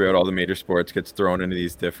Florida throughout all the major sports gets thrown into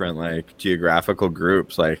these different like geographical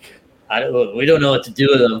groups. Like we don't know what to do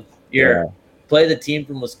with them. Play the team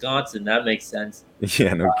from Wisconsin. That makes sense.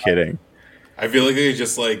 Yeah, no kidding. I feel like they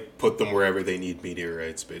just like put them wherever they need media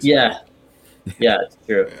rights, basically. Yeah, it's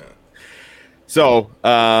true. So,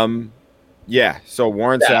 so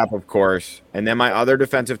Warren Sapp, of course, and then my other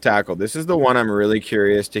defensive tackle. This is the one I'm really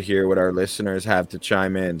curious to hear what our listeners have to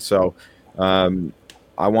chime in. So,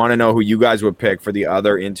 I want to know who you guys would pick for the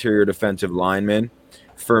other interior defensive lineman.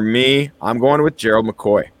 For me, I'm going with Gerald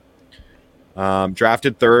McCoy.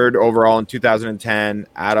 Drafted 3rd overall in 2010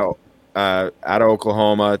 out of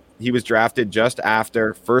Oklahoma. He was drafted just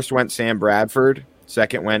after. First went Sam Bradford.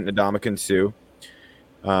 Second went Ndamukong Suh.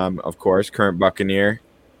 Of course, current Buccaneer,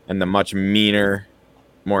 and the much meaner,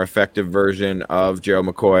 more effective version of Gerald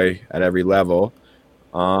McCoy at every level.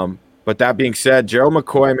 But that being said, Gerald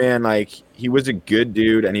McCoy, man, like he was a good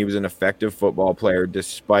dude and he was an effective football player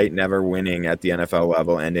despite never winning at the NFL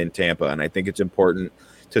level and in Tampa. And I think it's important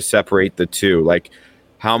to separate the two. Like,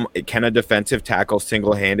 how can a defensive tackle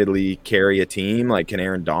single-handedly carry a team? Like, can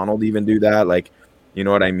Aaron Donald even do that? Like, you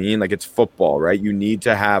know what I mean? Like, it's football, right? You need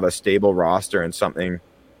to have a stable roster and something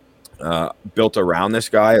built around this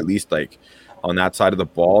guy, at least like on that side of the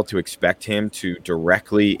ball, to expect him to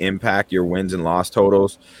directly impact your wins and loss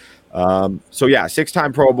totals.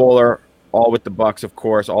 6-time Pro Bowler, all with the Bucs, of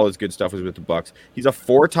course. All his good stuff was with the Bucs. He's a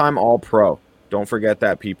 4-time All-Pro. Don't forget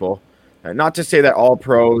that, people. Not to say that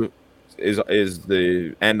All-Pro is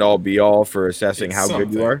the end-all, be-all for assessing how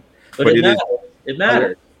good you are, but it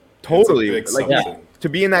matters. Totally. To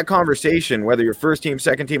be in that conversation, whether you're first team,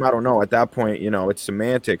 second team, I don't know. At that point, it's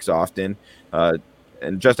semantics often. And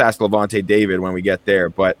just ask Levante David when we get there.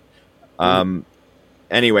 But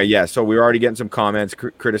anyway, yeah. So we were already getting some comments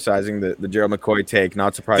criticizing the Gerald McCoy take.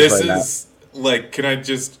 Not surprised by that. This is like, can I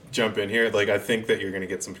just jump in here? Like, I think that you're going to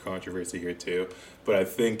get some controversy here too. But I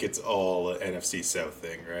think it's all an NFC South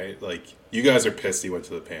thing, right? Like, you guys are pissed he went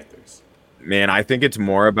to the Panthers. Man, I think it's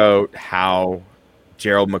more about how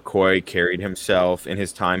Gerald McCoy carried himself in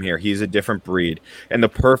his time here. He's a different breed. And the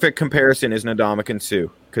perfect comparison is Ndamukong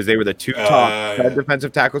Suh, because they were the two top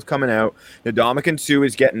defensive tackles coming out. Ndamukong Suh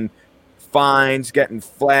is getting fines, getting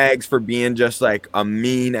flags for being just like a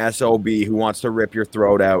mean SOB who wants to rip your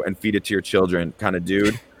throat out and feed it to your children kind of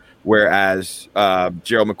dude. Whereas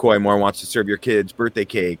Gerald McCoy more wants to serve your kids birthday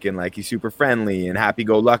cake and like he's super friendly and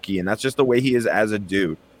happy-go-lucky. And that's just the way he is as a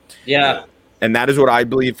dude. Yeah. And that is what I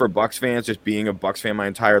believe for Bucs fans, just being a Bucs fan my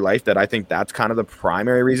entire life, that I think that's kind of the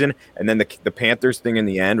primary reason. And then the Panthers thing in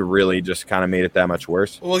the end really just kind of made it that much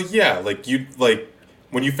worse. Well, yeah,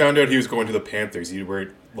 when you found out he was going to the Panthers, you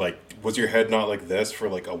were like, was your head not like this for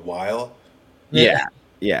like a while? Yeah.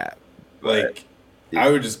 Like,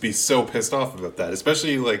 I would just be so pissed off about that,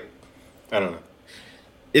 especially like, I don't know.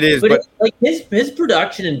 It is, but like his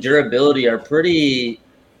production and durability are pretty,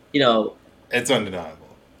 it's undeniable.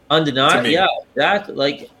 Yeah, that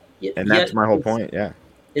like, and that's my whole point. Yeah,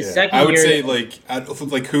 His second I would year, say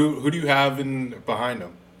like who do you have in behind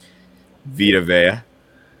him? Vita Vea.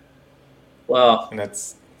 Well, And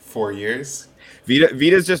that's 4 years.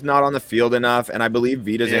 Vita's just not on the field enough, and I believe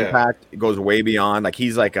Vita's impact goes way beyond. Like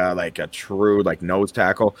he's like a true like nose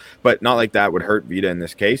tackle, but not like that would hurt Vita in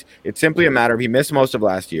this case. It's simply a matter of he missed most of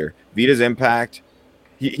last year. Vita's impact,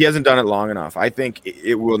 he hasn't done it long enough. I think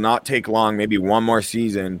it will not take long, maybe one more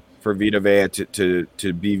season for Vita Vea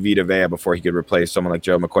to be Vita Vea before he could replace someone like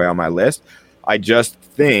Gerald McCoy on my list. I just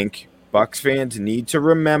think Bucs fans need to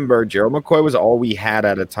remember Gerald McCoy was all we had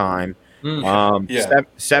at a time.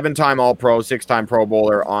 7-time All-Pro, 6-time Pro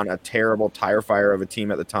Bowler on a terrible tire fire of a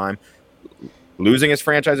team at the time. Losing his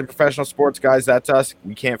franchise in professional sports, guys, that's us.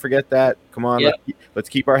 We can't forget that. Come on, let's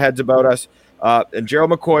keep our heads about us. And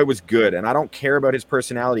Gerald McCoy was good, and I don't care about his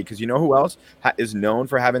personality because you know who else is known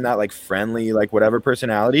for having that like friendly, like whatever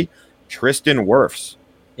personality? Tristan Wirfs.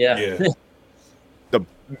 Yeah.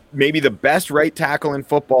 Maybe the best right tackle in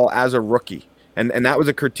football as a rookie, and that was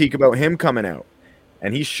a critique about him coming out.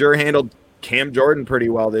 And he sure handled Cam Jordan pretty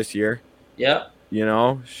well this year. Yeah. You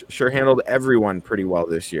know, sure handled everyone pretty well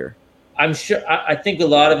this year. I'm sure. I think a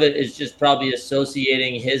lot of it is just probably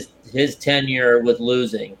associating his tenure with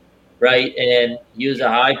losing, right? And he was a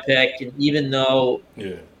high pick, and even though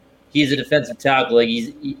he's a defensive tackle, like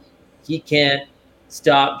he can't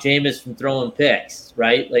stop Jameis from throwing picks,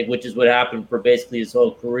 right? Like which is what happened for basically his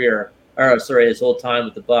whole career, his whole time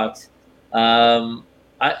with the Bucs.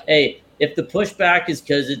 If the pushback is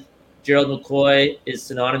because Gerald McCoy is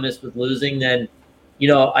synonymous with losing, then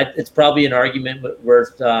it's probably an argument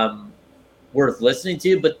worth listening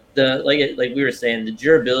to. But like we were saying, the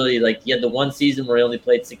durability, like he had the one season where he only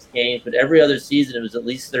played 6 games, but every other season it was at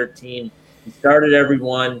least 13. He started every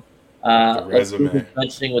one.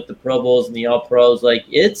 Mentioning with the Pro Bowls and the All Pros, like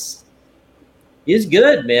he's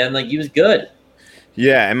good, man. Like he was good.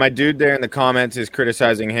 Yeah, and my dude there in the comments is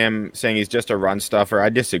criticizing him, saying he's just a run stuffer. I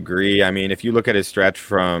disagree. I mean, if you look at his stretch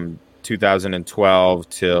from 2012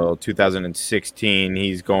 till 2016,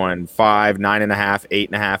 he's going 5, 9.5,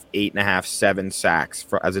 8.5, 8.5, 7 sacks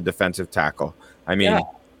as a defensive tackle. I mean,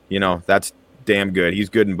 that's damn good. He's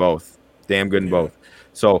good in both. Damn good in both.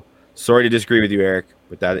 So sorry to disagree with you, Eric,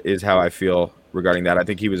 but that is how I feel regarding that. I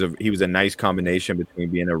think he was a nice combination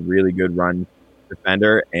between being a really good run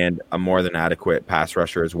defender and a more than adequate pass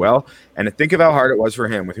rusher as well. And think of how hard it was for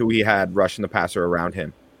him with who he had rushing the passer around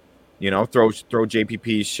him. Throw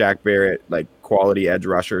JPP, Shaq Barrett, like quality edge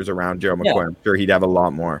rushers around Gerald McCoy. I'm sure he'd have a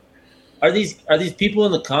lot more. Are these people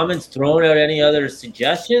in the comments throwing out any other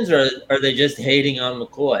suggestions, or are they just hating on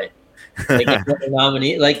McCoy? Like a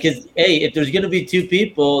nominee, because if there's going to be 2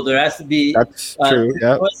 people, there has to be. That's true.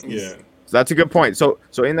 Yeah. So that's a good point. So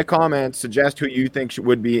in the comments, suggest who you think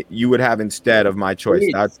you would have instead of my choice.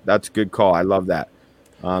 Please. That's a good call. I love that.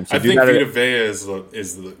 I think Vita Vea is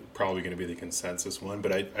probably going to be the consensus one,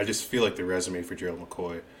 but I just feel like the resume for Gerald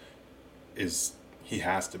McCoy he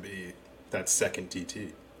has to be that second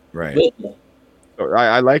TT. Right. So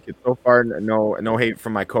I like it so far. No hate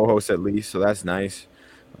from my co-host at least, so that's nice.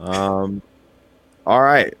 All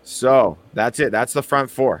right, so that's it. That's the front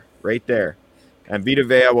 4 right there. And Vita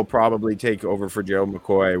Vea will probably take over for Gerald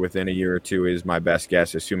McCoy within a year or 2 is my best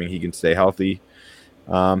guess, assuming he can stay healthy.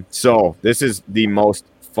 So this is the most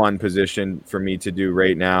fun position for me to do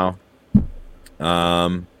right now.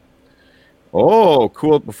 Cool.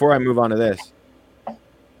 Before I move on to this,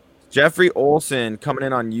 Jeffrey Olson coming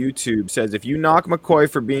in on YouTube says, if you knock McCoy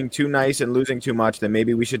for being too nice and losing too much, then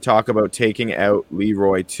maybe we should talk about taking out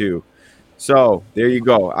Leroy too. So there you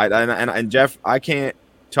go. And Jeff, I can't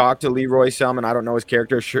talk to Leroy Selman. I don't know his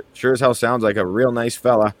character. Sure as hell sounds like a real nice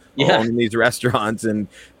fella owning these restaurants and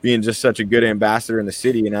being just such a good ambassador in the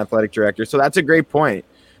city and athletic director. So that's a great point.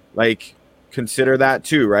 Like, consider that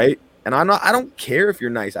too, right? And I don't care if you're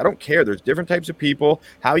nice. I don't care. There's different types of people.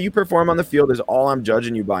 How you perform on the field is all I'm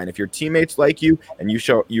judging you by. And if your teammates like you and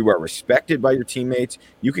you are respected by your teammates,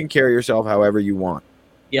 you can carry yourself however you want.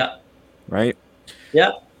 Yeah. Right?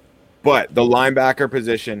 Yeah. But the linebacker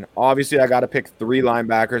position, obviously I got to pick 3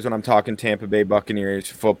 linebackers when I'm talking Tampa Bay Buccaneers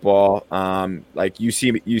football. Like you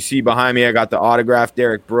see behind me, I got the autographed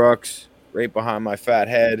Derek Brooks right behind my fat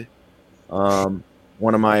head.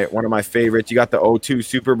 One of my favorites. You got the 02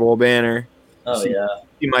 Super Bowl banner. Oh, yeah.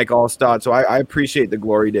 Mike Allstott. So I appreciate the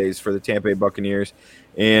glory days for the Tampa Bay Buccaneers.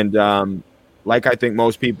 And like I think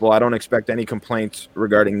most people, I don't expect any complaints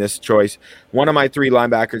regarding this choice. One of my 3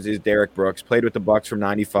 linebackers is Derek Brooks. Played with the Bucs from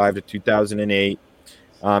 95 to 2008.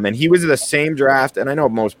 And he was the same draft, and I know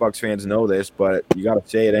most Bucs fans know this, but you got to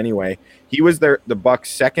say it anyway. He was the Bucs'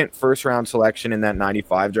 second first-round selection in that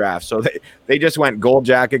 95 draft. So they just went gold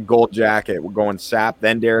jacket. We're going Sapp,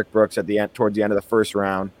 then Derek Brooks at the end, towards the end of the first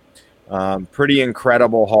round. Pretty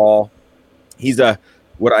incredible haul. He's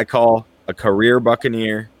what I call a career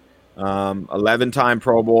Buccaneer, 11-time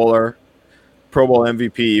Pro Bowler, Pro Bowl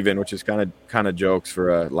MVP even, which is kind of jokes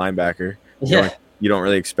for a linebacker. Yeah. You don't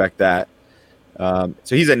really expect that. So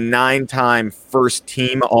he's a 9-time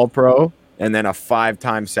first-team All-Pro and then a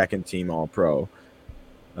 5-time second-team All-Pro.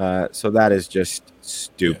 So that is just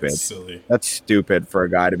stupid. Silly. That's stupid for a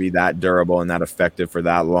guy to be that durable and that effective for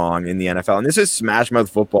that long in the NFL. And this is smash mouth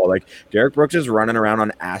football. Like, Derek Brooks is running around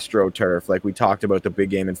on AstroTurf. Like, we talked about the big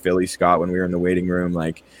game in Philly, Scott, when we were in the waiting room,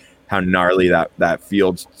 like how gnarly that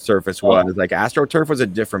field surface was. Like, AstroTurf was a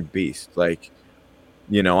different beast, like,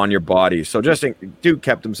 you know, on your body. So dude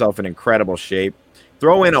kept himself in incredible shape.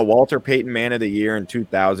 Throw in a Walter Payton Man of the Year in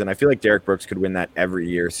 2000. I feel like Derek Brooks could win that every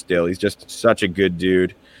year still. He's just such a good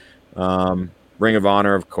dude. Ring of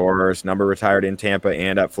Honor, of course. Number retired in Tampa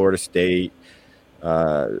and at Florida State.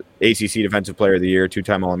 ACC Defensive Player of the Year,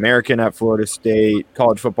 2-time All-American at Florida State.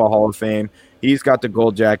 College Football Hall of Fame. He's got the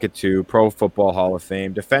gold jacket too. Pro Football Hall of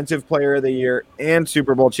Fame. Defensive Player of the Year and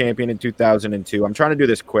Super Bowl champion in 2002. I'm trying to do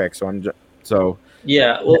this quick, so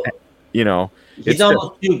yeah. Well, you know, he's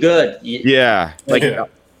almost too good. Yeah,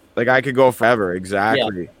 like I could go forever.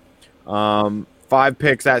 Exactly. Yeah. 5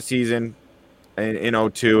 picks that season in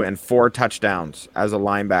 2002 and 4 touchdowns as a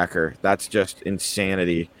linebacker. That's just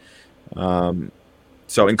insanity.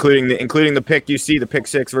 So including the pick you see, the pick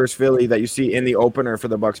 6 versus Philly that you see in the opener for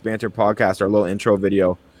the Bucs Banter podcast, our little intro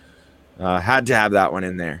video, had to have that one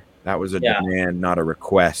in there. That was a demand, not a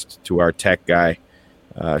request, to our tech guy.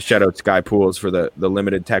 Shout out Sky Pools for the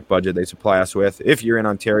limited tech budget they supply us with. If you're in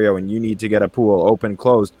Ontario and you need to get a pool open,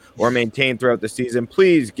 closed, or maintained throughout the season,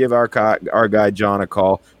 please give our guy John a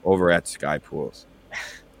call over at Sky Pools.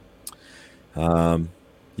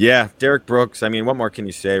 Derek Brooks. I mean, what more can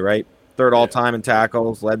you say, right? Third all-time in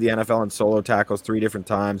tackles, led the NFL in solo tackles 3 different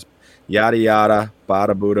times. Yada, yada,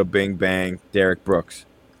 bada, buda, bing, bang, Derek Brooks.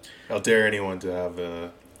 I'll dare anyone to have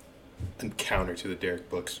a counter to the Derek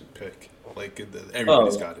Brooks pick. Like,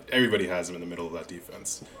 everybody's got it. Everybody has him in the middle of that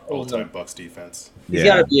defense. All-time Bucs defense. He's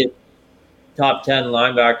got to be a top 10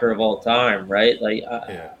 linebacker of all time, right? Like,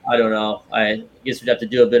 I don't know. I guess we'd have to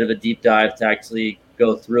do a bit of a deep dive to actually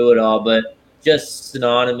go through it all, but just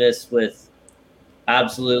synonymous with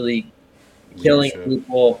absolutely killing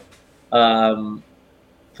people,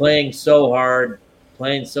 playing so hard,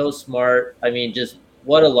 playing so smart. I mean, just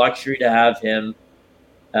what a luxury to have him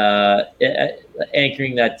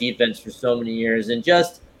anchoring that defense for so many years. And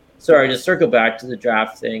to circle back to the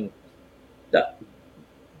draft thing,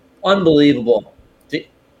 unbelievable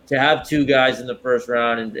to have 2 guys in the first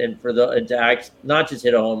round and to act, not just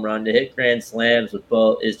hit a home run, to hit grand slams with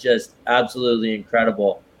both is just absolutely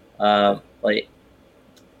incredible. Like,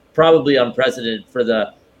 probably unprecedented for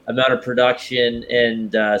the amount of production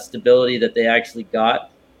and stability that they actually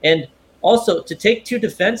got. And also, to take 2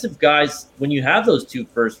 defensive guys when you have those 2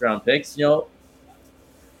 first-round picks, you know,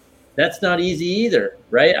 that's not easy either,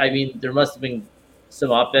 right? I mean, there must have been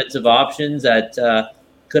some offensive options that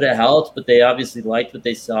could have helped, but they obviously liked what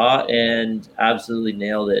they saw and absolutely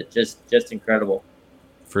nailed it. Just incredible.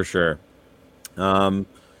 For sure. And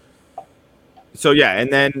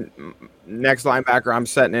then next linebacker I'm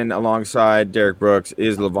setting in alongside Derek Brooks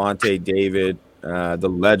is Lavonte David, the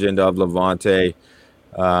legend of Lavonte.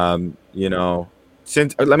 I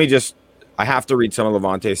have to read some of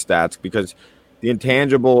Lavante's stats because the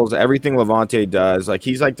intangibles, everything Lavonte does, like,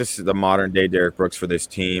 he's like the modern day Derek Brooks for this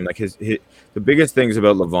team. Like, the biggest things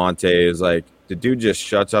about Lavonte is, like, the dude just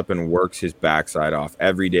shuts up and works his backside off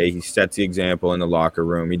every day. He sets the example in the locker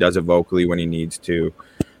room. He does it vocally when he needs to.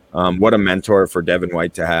 What a mentor for Devin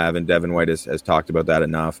White to have, and Devin White has talked about that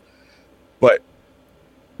enough. But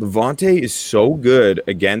Lavonte is so good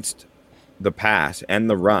against the pass and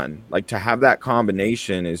the run. Like, to have that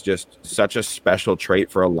combination is just such a special trait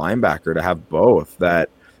for a linebacker, to have both, that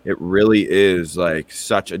it really is like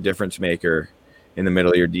such a difference maker in the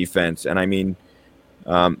middle of your defense. And I mean,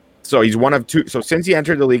 so he's one of 2. So since he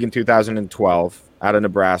entered the league in 2012 out of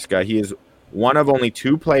Nebraska, he is one of only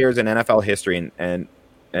 2 players in NFL history, and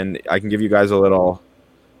I can give you guys a little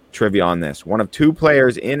trivia on this. One of 2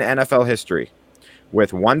 players in NFL history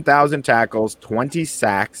with 1,000 tackles, 20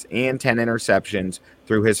 sacks, and 10 interceptions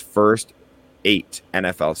through his first 8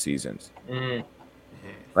 NFL seasons. Mm-hmm.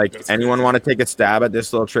 Like, that's anyone crazy. Want to take a stab at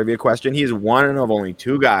this little trivia question? He's one of only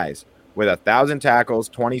 2 guys with 1,000 tackles,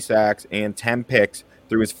 20 sacks, and 10 picks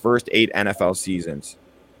through his first 8 NFL seasons.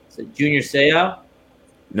 Is it Junior Seau?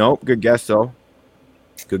 Nope. Good guess, though.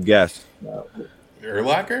 Good guess. No.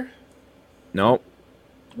 Urlacher? Nope.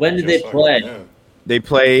 When did they play? Yeah. They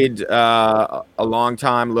played a long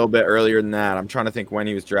time, a little bit earlier than that. I'm trying to think when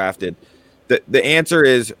he was drafted. The answer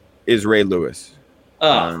is Ray Lewis.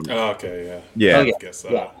 Okay, yeah. Yeah. I guess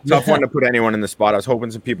so. Yeah. Tough one to put anyone in the spot. I was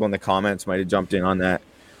hoping some people in the comments might have jumped in on that.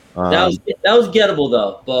 That was gettable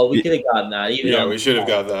though, but we could have gotten that. We should have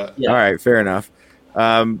got that. Yeah. All right, fair enough.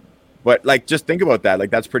 But like, just think about that. Like,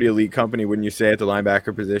 that's pretty elite company, wouldn't you say, at the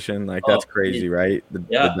linebacker position? Like, that's crazy, right? The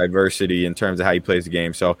diversity in terms of how he plays the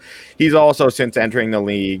game. So, he's also since entering the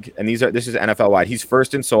league, and this is NFL wide. He's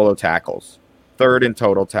first in solo tackles, third in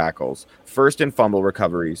total tackles, first in fumble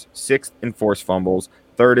recoveries, sixth in forced fumbles,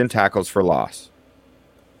 third in tackles for loss.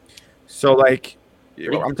 So, like,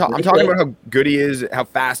 I'm talking about how good he is, how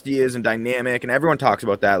fast he is, and dynamic, and everyone talks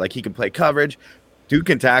about that. Like, he can play coverage. Dude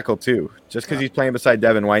can tackle too. Just because he's playing beside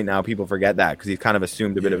Devin White now, people forget that because he's kind of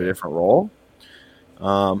assumed a bit of a different role.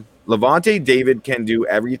 Lavonte David can do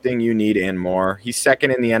everything you need and more. He's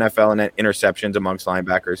second in the NFL in interceptions amongst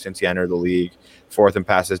linebackers since he entered the league. Fourth in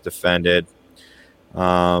passes defended.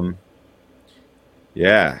 Yeah,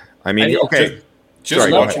 I mean, okay. Just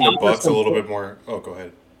watching the Bucs a little bit more. Oh, go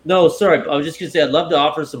ahead. No, sorry. I was just gonna say I'd love to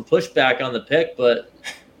offer some pushback on the pick, but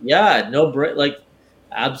yeah,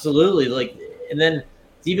 absolutely, like. And then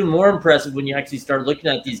it's even more impressive when you actually start looking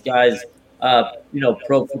at these guys,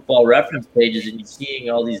 Pro Football Reference pages, and you're seeing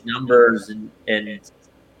all these numbers and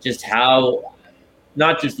just how,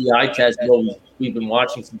 not just the eye test we've been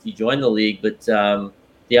watching since he joined the league, but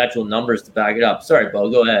the actual numbers to back it up. Sorry, Bo,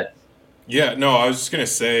 go ahead. Yeah, no, I was just gonna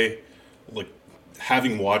say, like,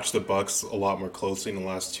 having watched the Bucs a lot more closely in the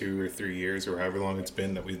last 2 or 3 years, or however long it's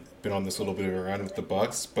been that we've been on this little bit of a run with the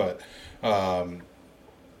Bucs, but.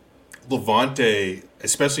 Lavonte,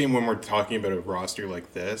 especially when we're talking about a roster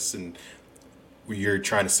like this and you're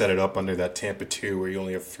trying to set it up under that Tampa 2 where you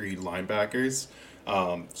only have 3 linebackers,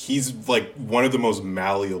 he's like one of the most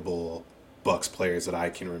malleable Bucs players that I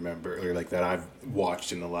can remember, or like that I've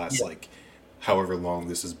watched in the last like however long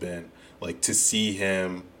this has been. Like, to see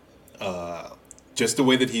him just the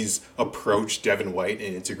way that he's approached Devin White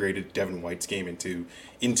and integrated Devin White's game into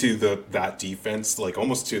that defense, like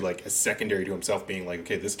almost to like a secondary to himself, being like,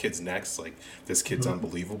 okay, this kid's next, like this kid's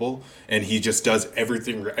unbelievable, and he just does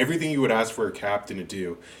everything you would ask for a captain to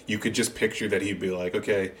do. You could just picture that he'd be like,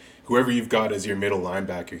 okay, whoever you've got as your middle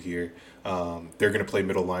linebacker here, they're going to play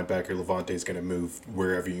middle linebacker. Lavonte's going to move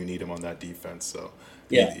wherever you need him on that defense. So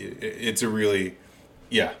it's a really,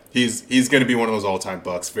 he's going to be one of those all-time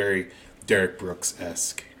Bucs, very Derek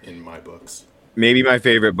Brooks-esque in my books. Maybe my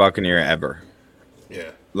favorite Buccaneer ever.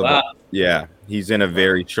 Yeah. Wow. Yeah, he's in a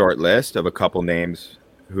very short list of a couple names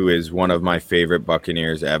who is one of my favorite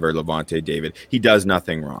Buccaneers ever, Lavonte David. He does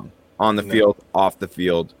nothing wrong. On the field, off the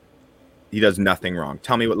field, he does nothing wrong.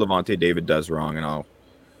 Tell me what Lavonte David does wrong, and I'll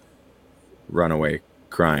run away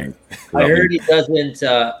crying. I heard he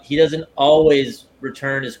doesn't always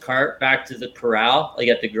return his cart back to the corral, like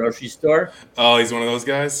at the grocery store. Oh, he's one of those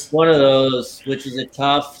guys? One of those, which is a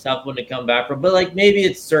tough one to come back from. But, like, maybe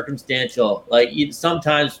it's circumstantial. Like,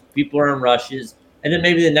 sometimes people are in rushes, and then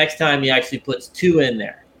maybe the next time he actually puts 2 in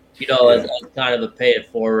there, as kind of a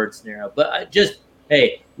pay-it-forward scenario. But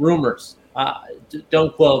hey, rumors.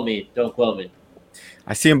 Don't quote me. Don't quote me.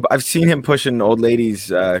 I've seen him pushing old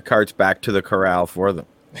ladies' carts back to the corral for them.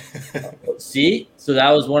 See, so that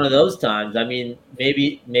was one of those times. I mean,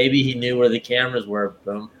 maybe he knew where the cameras were.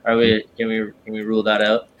 Boom. Can we rule that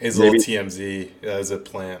out? His little TMZ as a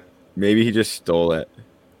plant. Maybe he just stole it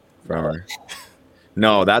from her.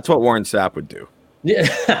 No, that's what Warren Sapp would do.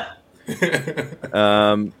 Yeah.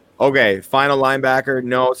 Okay, final linebacker.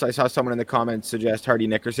 No, so I saw someone in the comments suggest Hardy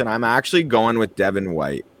Nickerson. I'm actually going with Devin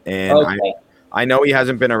White, and I know he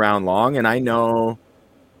hasn't been around long, and I know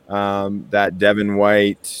that Devin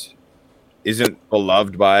White isn't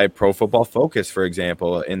beloved by Pro Football Focus, for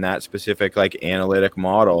example, in that specific like analytic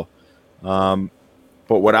model. But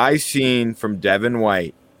what I've seen from Devin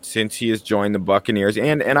White since he has joined the Buccaneers,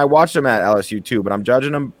 and I watched him at LSU too, but I'm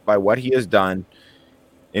judging him by what he has done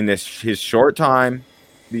in his short time,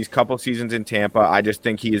 these couple seasons in Tampa. I just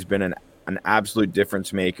think he has been an absolute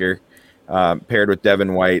difference maker. Paired with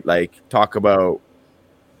Devin White, like, talk about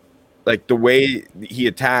like the way he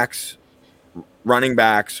attacks running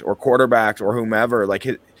backs or quarterbacks or whomever. Like,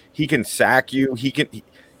 he can sack you.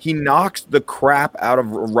 He knocks the crap out of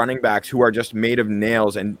running backs who are just made of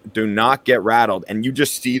nails and do not get rattled. And you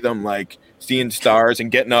just see them like seeing stars and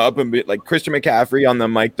getting up and be like Christian McCaffrey on the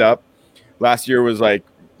mic'd up last year was like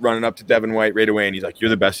running up to Devin White right away. And he's like, "You're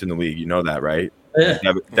the best in the league. You know that, right?"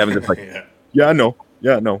 Devin's just like, yeah, I know.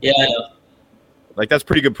 Yeah, no. Yeah, I know. Like, that's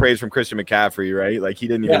pretty good praise from Christian McCaffrey, right? Like, he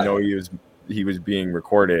didn't even know he was being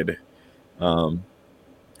recorded.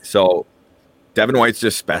 So Devin White's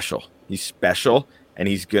just special. He's special, and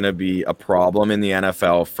he's going to be a problem in the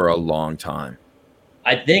NFL for a long time.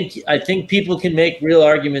 I think people can make real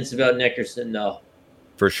arguments about Nickerson, though.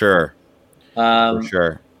 For sure. For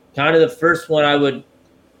sure. Kind of the first one I would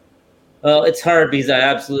 – well, it's hard because I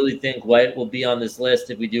absolutely think White will be on this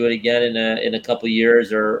list if we do it again in a couple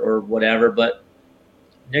years or whatever. But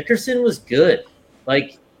Nickerson was good.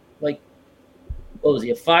 Like what was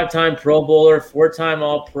he? A 5-time Pro Bowler, 4-time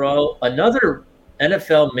All-Pro, another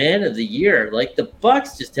NFL Man of the Year. Like, the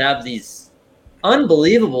Bucs just have these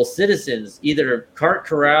unbelievable citizens, either cart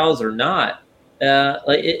corrals or not.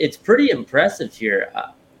 It's pretty impressive here.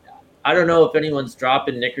 I don't know if anyone's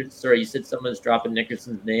dropping Nickerson. Sorry, you said someone's dropping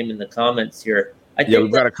Nickerson's name in the comments here.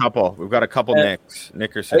 We've got a couple. We've got a couple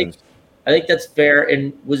Nickersons. I think that's fair.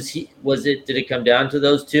 And did it come down to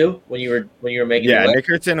those two when you were making? Yeah,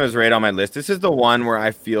 Nickerson was right on my list. This is the one where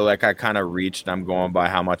I feel like I kind of reached. I'm going by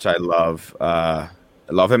how much I love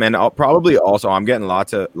him, and probably also I'm getting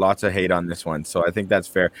lots of hate on this one. So I think that's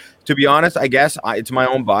fair. To be honest, I guess it's my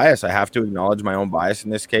own bias. I have to acknowledge my own bias in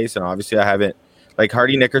this case, and obviously I haven't. Like,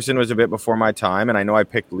 Hardy Nickerson was a bit before my time, and I know I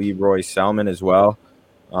picked Leroy Selman as well.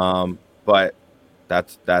 But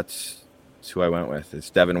that's who I went with. It's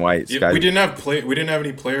Devin White. Yeah, we didn't have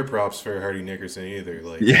any player props for Hardy Nickerson either.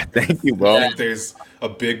 Like, yeah, thank you, Bo. I think there's a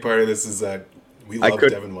big part of this is that we love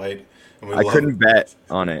Devin White. And I couldn't bet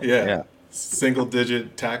on it. Yeah.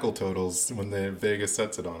 Single-digit tackle totals when the Vegas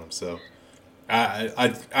sets it on him. So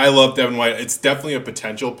I love Devin White. It's definitely a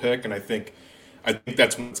potential pick, and I think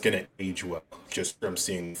that's what's going to age well, just from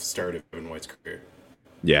seeing the start of Devin White's career.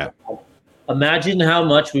 Yeah. Imagine how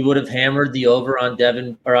much we would have hammered the over on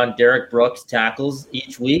Derek Brooks tackles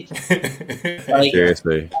each week.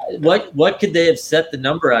 Seriously. What could they have set the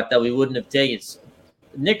number at that we wouldn't have taken?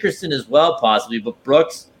 Nickerson as well, possibly, but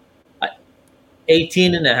Brooks,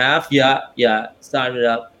 18.5. Yeah. Sign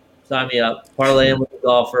me up. Parlay him with the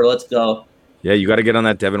golfer. Let's go. Yeah, you got to get on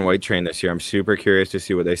that Devin White train this year. I'm super curious to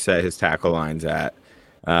see what they set his tackle lines at.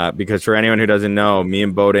 Because for anyone who doesn't know, me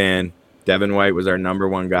and Bodan, Devin White was our number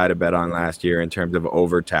one guy to bet on last year in terms of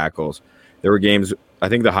over tackles. There were games, I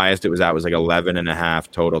think the highest it was at was like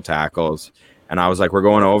 11.5 total tackles. And I was like, we're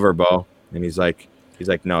going over, Bo. And he's like,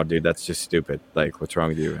 no, dude, that's just stupid. Like, what's wrong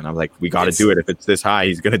with you? And I'm like, we got to do it. If it's this high,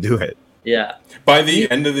 he's going to do it. Yeah. By the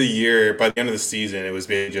end of the season, it was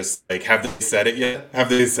being just like, have they said it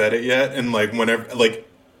yet? And like,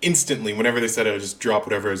 instantly, whenever they said it, I would just drop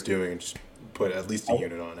whatever I was doing and just put at least a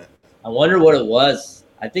unit on it. I wonder what it was.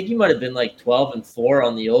 I think he might have been like 12-4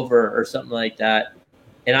 on the over or something like that.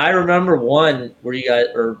 And I remember one where you guys,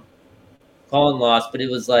 or Colin lost, but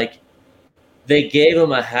it was like they gave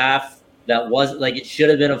him a half that wasn't like, it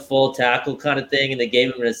should have been a full tackle kind of thing, and they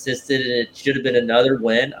gave him an assisted, and it should have been another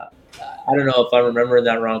win. I don't know if I'm remembering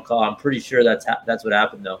that wrong call. I'm pretty sure that's what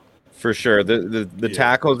happened though. For sure, the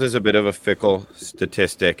tackles is a bit of a fickle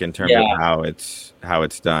statistic in terms of how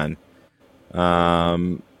it's done.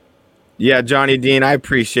 Yeah, Johnny Dean, I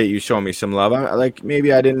appreciate you showing me some love.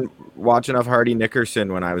 Maybe I didn't watch enough Hardy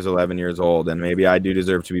Nickerson when I was 11 years old, and maybe I do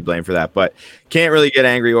deserve to be blamed for that. But can't really get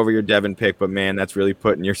angry over your Devin pick. But man, that's really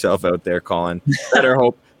putting yourself out there, Colin. Better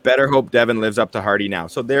hope Devin lives up to Hardy now.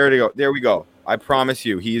 So there we go. I promise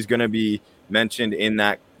you, he's going to be mentioned in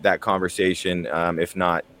that conversation, if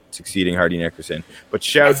not succeeding Hardy Nickerson. But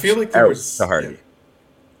shout out to Hardy. Yeah.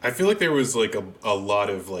 I feel like there was like a lot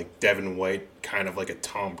of like Devin White, kind of like a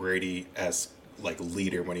Tom Brady-esque like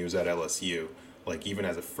leader when he was at LSU. Like even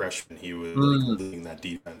as a freshman, he was like leading that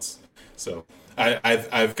defense. So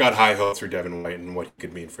I've got high hopes for Devin White and what he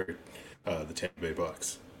could mean for the Tampa Bay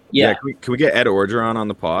Bucs. Yeah, can we get Ed Orgeron on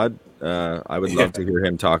the pod? I would love to hear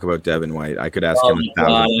him talk about Devin White. I could ask him.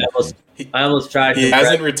 I almost tried. He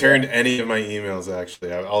hasn't returned any of my emails.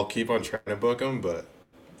 Actually, I'll keep on trying to book him, but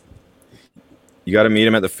you got to meet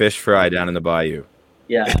him at the fish fry down in the bayou.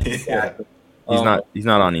 Yeah, He's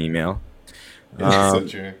not on email. So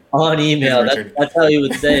true. On email, that's how you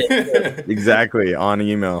would say it. Exactly, on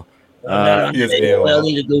email. I need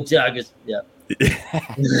to go Tigers. Yeah.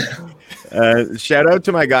 Shout out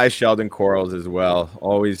to my guy Sheldon Quarles as well.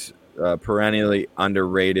 Always perennially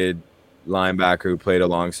underrated linebacker who played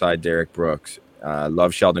alongside Derek Brooks.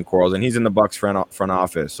 Love Sheldon Quarles, and he's in the Bucs front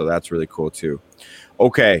office, so that's really cool too.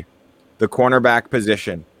 Okay, the cornerback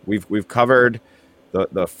position. We've covered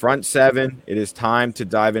the front seven. It is time to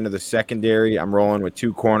dive into the secondary. I'm rolling with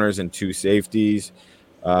 2 corners and 2 safeties.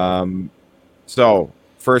 So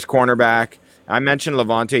first cornerback, I mentioned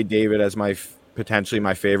Lavonte David as potentially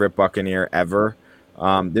my favorite Buccaneer ever.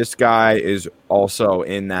 This guy is also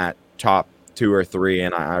in that top 2 or 3,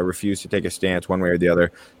 and I refuse to take a stance one way or the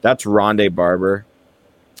other. That's Rondé Barber.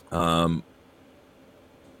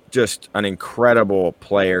 Just an incredible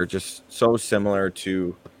player, just so similar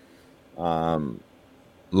to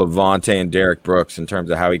Levante and Derek Brooks in terms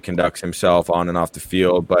of how he conducts himself on and off the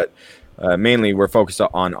field. But mainly we're focused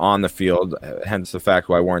on the field, hence the fact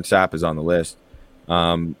why Warren Sapp is on the list.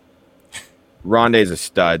 Rondé's a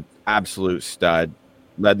stud, absolute stud.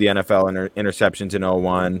 Led the NFL interceptions in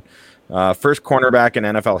 2001. First cornerback in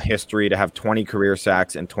NFL history to have 20 career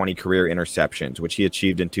sacks and 20 career interceptions, which he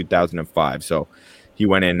achieved in 2005. So he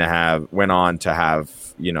went on to have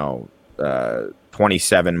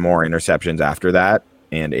 27 more interceptions after that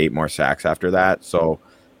and 8 more sacks after that. So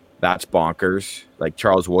that's bonkers, like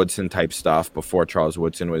Charles Woodson type stuff before Charles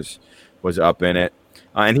Woodson was up in it.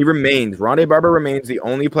 And Rondé Barber remains the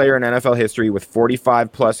only player in NFL history with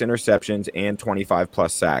 45 plus interceptions and 25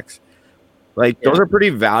 plus sacks. Like, those are pretty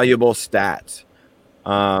valuable stats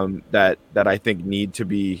that I think need to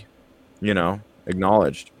be,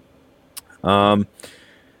 acknowledged.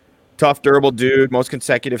 Tough, durable dude. Most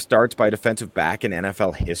consecutive starts by a defensive back in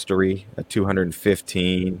NFL history at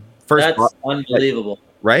 215. That's unbelievable,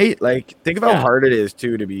 right? Like, think of how hard it is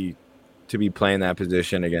to be playing that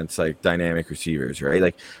position against like dynamic receivers, right?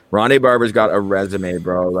 Like, Rondé Barber's got a resume,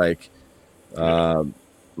 bro. Like,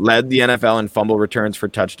 led the NFL in fumble returns for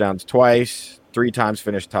touchdowns twice, 3 times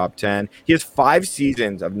finished top 10. He has 5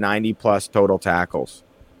 seasons of 90 plus total tackles.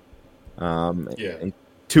 And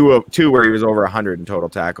two where he was over 100 in total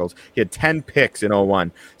tackles. He had 10 picks in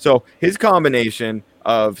 2001. So his combination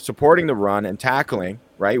of supporting the run and tackling,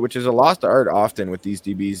 right, which is a lost art often with these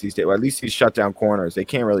DBs these days, or at least these shutdown corners, they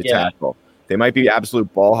can't really tackle. They might be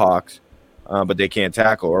absolute ball hawks, but they can't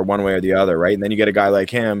tackle, or one way or the other, right? And then you get a guy like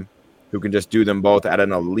him who can just do them both at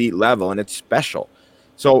an elite level, and it's special.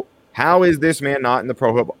 So how is this man not in the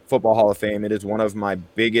Pro Football Hall of Fame? It is one of my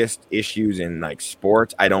biggest issues in like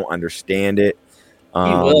sports. I don't understand it. He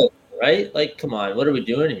will, right? Like, come on, what are we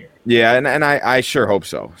doing here? Yeah, and I sure hope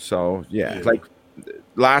so. So yeah, like,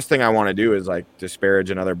 last thing I want to do is like disparage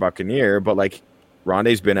another Buccaneer, but like,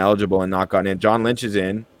 Rondé's been eligible and not gotten in. John Lynch is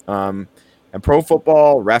in. And Pro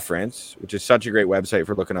Football Reference, which is such a great website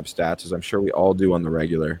for looking up stats, as I'm sure we all do on the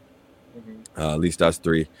regular. At least us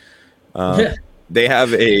 3. They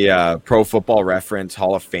have a Pro Football Reference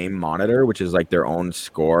Hall of Fame monitor, which is like their own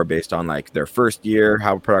score based on like their first year,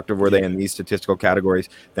 how productive were they in these statistical categories.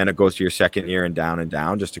 Then it goes to your second year and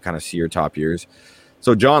down just to kind of see your top years.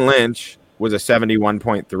 So John Lynch was a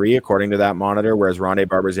 71.3 according to that monitor, whereas Rondé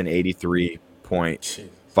Barber's an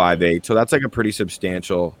 83.58. So that's like a pretty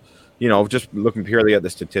substantial, just looking purely at the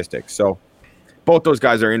statistics. So both those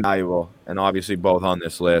guys are invaluable, and obviously both on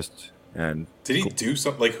this list. And did he do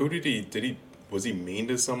something? Like, who did he? Was he mean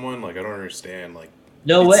to someone? Like, I don't understand. Like,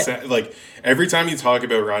 no way. Like, every time you talk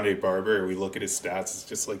about Rondé Barber, or we look at his stats, it's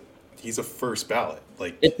just like he's a first ballot.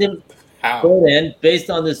 Like, how? And based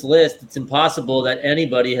on this list, it's impossible that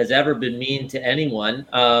anybody has ever been mean to anyone.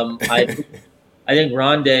 I think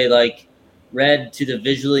Rondé read to the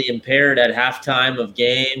visually impaired at halftime of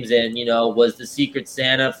games, and was the secret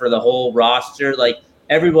Santa for the whole roster. Like,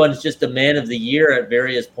 everyone's just a man of the year at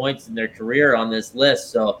various points in their career on this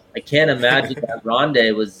list. So I can't imagine that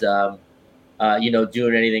Rondé was,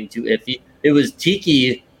 doing anything too iffy. It was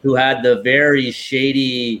Tiki who had the very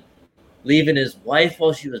shady leaving his wife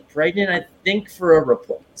while she was pregnant, I think, for a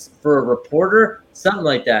reporter, something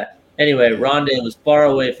like that. Anyway, Rondé was far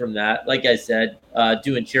away from that. Like I said,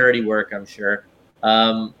 doing charity work, I'm sure.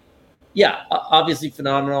 Obviously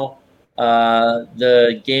phenomenal.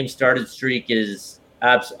 The game started streak is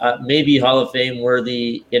maybe Hall of Fame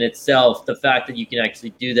worthy in itself. The fact that you can actually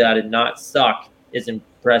do that and not suck is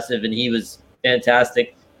impressive, and he was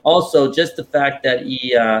fantastic. Also, just the fact that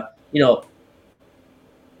he,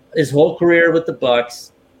 his whole career with the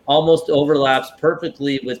Bucs almost overlaps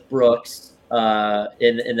perfectly with Brooks.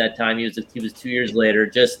 In that time, he was 2 years later.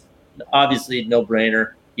 Just obviously no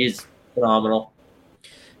brainer. He's phenomenal.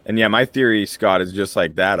 And yeah, my theory, Scott, is just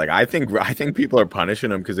like that. Like, I think people are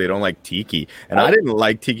punishing him because they don't like Tiki, and I didn't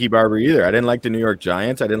like Tiki Barber either. I didn't like the New York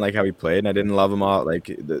Giants. I didn't like how he played, and I didn't love him all, like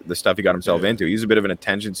the stuff he got himself into. He's a bit of an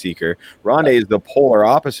attention seeker. Rondé is the polar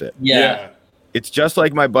opposite. Yeah. It's just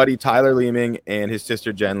like my buddy Tyler Leeming and his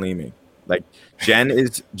sister Jen Leeming. Like, Jen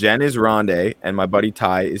is Rondé, and my buddy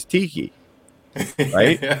Ty is Tiki.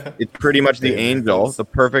 Right? It's pretty much the angel, the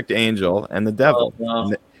perfect angel, and the devil. Oh,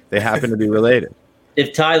 no. They happen to be related.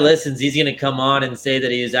 If Ty listens, he's going to come on and say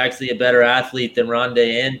that he is actually a better athlete than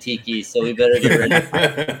Rondé and Tiki, so we better get rid of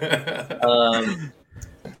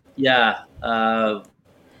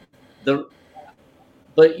him.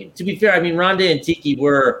 But to be fair, I mean, Rondé and Tiki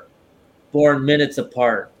were born minutes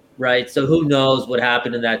apart, right? So who knows what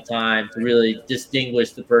happened in that time to really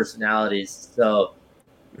distinguish the personalities. So,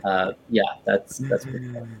 yeah, that's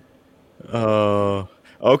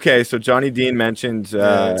okay. So Johnny Dean mentions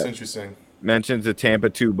that's interesting. Mentions the Tampa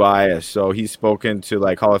 2 bias. So he's spoken to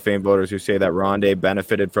like Hall of Fame voters who say that Rondé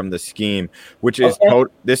benefited from the scheme, which is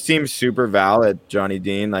this seems super valid, Johnny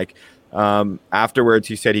Dean. Like afterwards,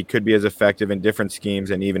 he said he could be as effective in different schemes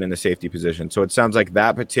and even in the safety position. So it sounds like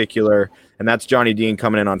that particular, and that's Johnny Dean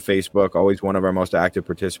coming in on Facebook, always one of our most active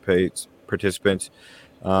participants.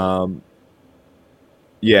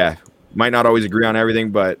 Yeah, might not always agree on everything,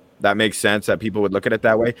 but that makes sense that people would look at it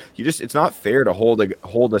that way. It's not fair to hold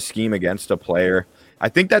a scheme against a player. I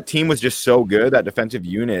think that team was just so good, that defensive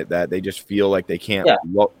unit, that they just feel like they can't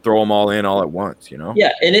throw them all in all at once, you know?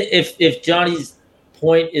 Yeah, and if Johnny's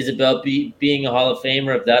point is about being a Hall of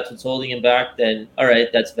Famer, if that's what's holding him back, then all right,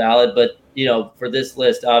 that's valid. But, you know, for this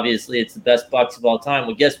list, obviously it's the best Bucks of all time.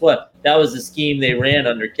 Well, guess what? That was the scheme they ran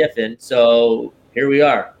under Kiffin. So here we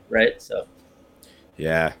are, right? So,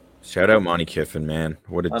 yeah. Shout out Monty Kiffin, man.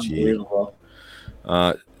 What a G.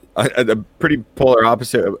 A pretty polar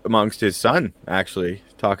opposite amongst his son, actually,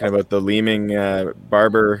 talking about the Leeming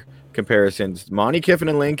Barber comparisons. Monty Kiffin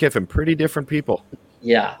and Lane Kiffin, pretty different people.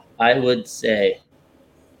 Yeah, I would say.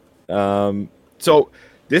 So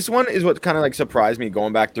this one is what kind of like surprised me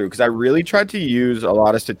going back through, because I really tried to use a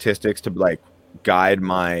lot of statistics to like guide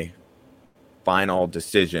my final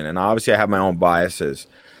decision. And obviously I have my own biases.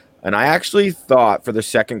 And I actually thought for the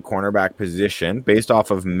second cornerback position, based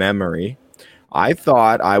off of memory, I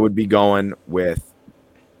thought I would be going with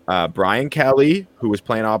Brian Kelly, who was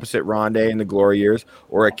playing opposite Rondé in the glory years,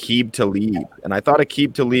 or Aqib Talib. And I thought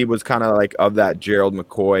Aqib Talib was kind of like of that Gerald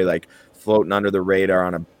McCoy, like floating under the radar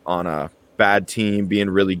on a bad team,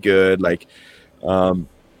 being really good. Like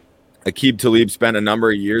Aqib Talib spent a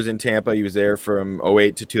number of years in Tampa. He was there from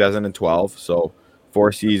 2008 to 2012, so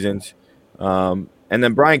 4 seasons. And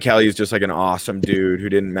then Brian Kelly is just like an awesome dude who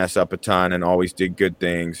didn't mess up a ton and always did good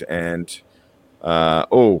things. And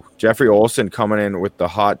Jeffrey Olsen coming in with the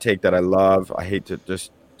hot take that I love. I hate to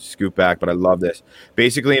just scoop back, but I love this.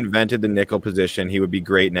 Basically invented the nickel position. He would be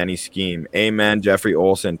great in any scheme. Amen, Jeffrey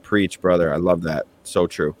Olsen. Preach, brother. I love that. So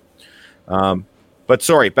true. But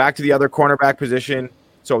sorry, back to the other cornerback position.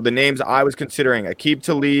 So the names I was considering: Aqib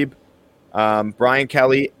Talib, Brian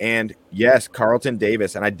Kelly, and yes, Carlton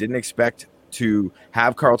Davis. And I didn't expect to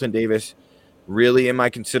have Carlton Davis really in my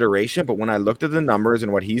consideration, but when I looked at the numbers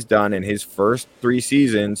and what he's done in his first 3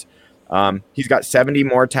 seasons, he's got 70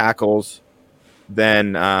 more tackles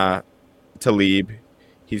than Talib.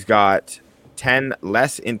 He's got 10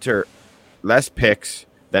 less picks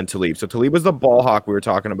than Talib. So Talib was the ball hawk we were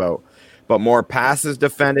talking about, but more passes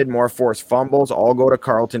defended, more forced fumbles, all go to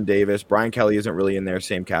Carlton Davis. Brian Kelly isn't really in their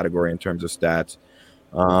same category in terms of stats.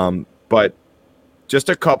 But just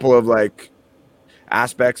a couple of like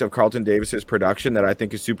aspects of Carlton Davis's production that I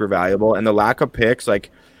think is super valuable, and the lack of picks. Like,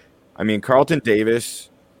 I mean, Carlton Davis,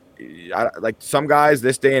 like some guys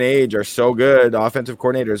this day and age are so good. Offensive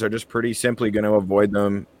coordinators are just pretty simply going to avoid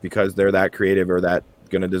them because they're that creative or that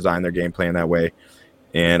going to design their game plan that way.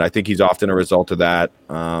 And I think he's often a result of that.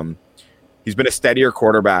 He's been a steadier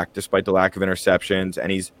quarterback despite the lack of interceptions,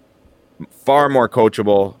 and he's far more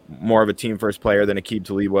coachable, more of a team-first player than Aqib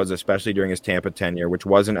Talib was, especially during his Tampa tenure, which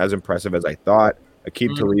wasn't as impressive as I thought.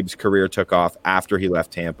 Aqib Talib's career took off after he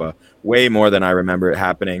left Tampa, way more than I remember it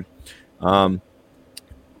happening.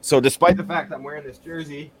 So despite the fact I'm wearing this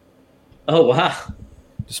jersey,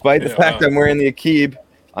 despite the fact I'm wearing the Aqib,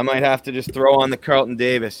 I might have to just throw on the Carlton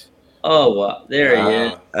Davis. Oh, wow. There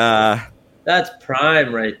he is. That's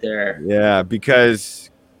prime right there. Yeah,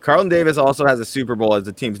 because Carlton Davis also has a Super Bowl as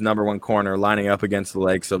the team's number 1 corner, lining up against the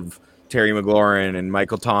likes of Terry McLaurin and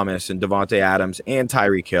Michael Thomas and Devontae Adams and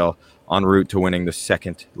Tyreek Hill, en route to winning the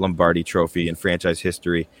 2nd Lombardi Trophy in franchise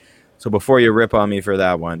history. So before you rip on me for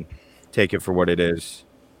that one, take it for what it is.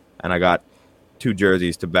 And I got 2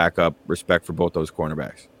 jerseys to back up respect for both those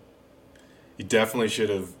cornerbacks. You definitely should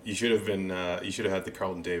have. You should have been. You should have had the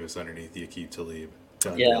Carlton Davis underneath the Aqib Talib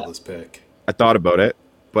to unveil this pick. I thought about it,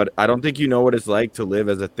 but I don't think you know what it's like to live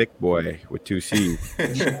as a thick boy with 2 C's.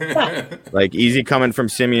 Like, easy coming from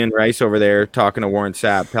Simeon Rice over there talking to Warren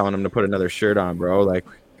Sapp, telling him to put another shirt on, bro. Like,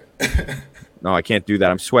 no, I can't do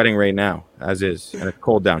that. I'm sweating right now, as is, and it's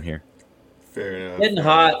cold down here. Fair enough. Getting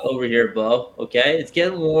hot over here, Bo. Okay, it's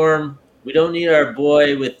getting warm. We don't need our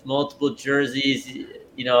boy with multiple jerseys,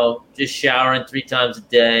 you know, just showering 3 times a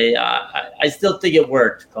day. I still think it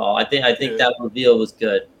worked, Call. I think that reveal was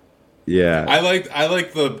good. Yeah, I like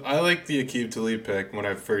the Aqib Talib pick when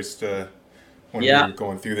I first when we were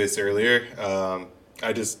going through this earlier.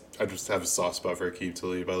 I just have a soft spot for Aqib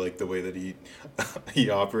Talib. I like the way that he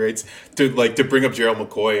operates. To bring up Gerald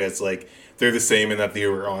McCoy as like they're the same in that they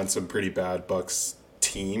were on some pretty bad Bucks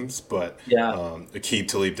teams, but Aqib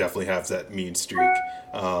Talib definitely has that mean streak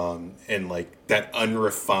and like that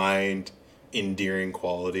unrefined, endearing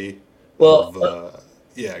quality. Well, go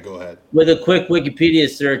ahead. With a quick Wikipedia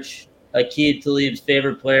search, Aqib Talib's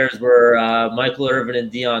favorite players were Michael Irvin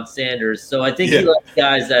and Deion Sanders. So I think he liked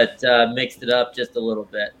guys that mixed it up just a little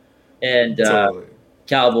bit. And totally.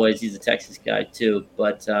 Cowboys, he's a Texas guy too.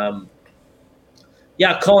 But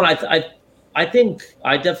Colin, I think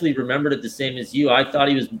I definitely remembered it the same as you. I thought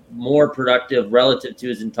he was more productive relative to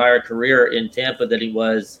his entire career in Tampa than he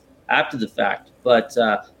was after the fact. But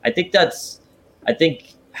I think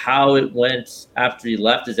how it went after he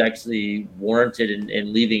left is actually warranted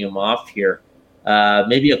in leaving him off here.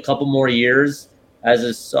 Maybe a couple more years as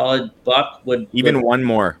a solid Buck would. One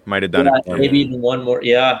more might have done it. Maybe even one more.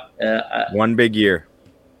 Yeah. One big year.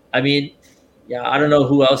 I mean, I don't know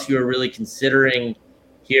who else you were really considering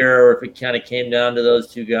here, or if it kind of came down to those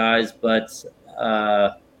two guys, but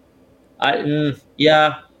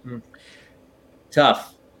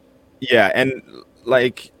tough. Yeah, and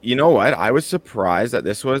like, you know what? I was surprised that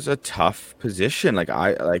this was a tough position. Like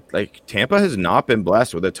Tampa has not been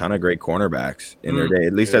blessed with a ton of great cornerbacks in their day,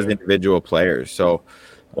 at least as individual players. So,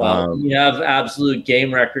 you have absolute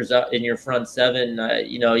game records in your front seven.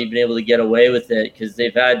 You've been able to get away with it because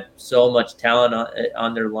they've had so much talent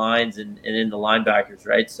on their lines and in the linebackers,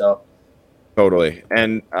 right? So, totally.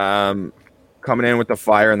 And coming in with the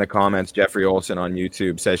fire in the comments, Jeffrey Olson on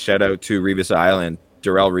YouTube says, "Shout out to Revis Island."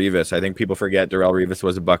 Darrelle Revis. I think people forget Darrelle Revis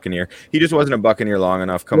was a Buccaneer. He just wasn't a Buccaneer long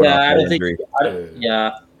enough coming off that injury.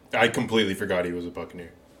 I completely forgot he was a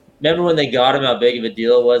Buccaneer. Remember when they got him, how big of a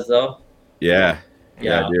deal it was, though? Yeah,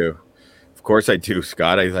 I do. Of course I do,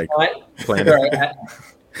 Scott. I playing. I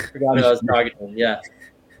forgot who I was talking to. Yeah.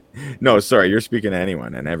 No, sorry. You're speaking to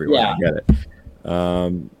anyone and everyone. I get it.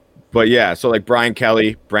 But yeah, so like Brian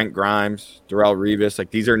Kelly, Brent Grimes, Darrelle Revis, like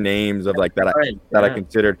these are names of like that I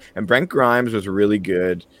considered. And Brent Grimes was really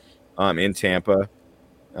good in Tampa.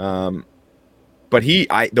 But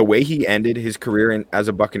the way he ended his career as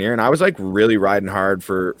a Buccaneer, and I was like really riding hard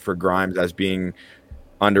for Grimes as being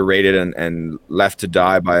underrated and left to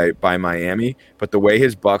die by Miami. But the way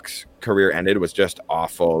his Bucs career ended was just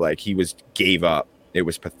awful. Like he gave up. It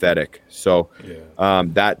was pathetic. So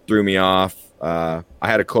that threw me off. I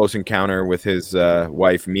had a close encounter with his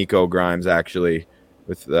wife, Miko Grimes, actually,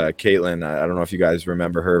 with Caitlin. I don't know if you guys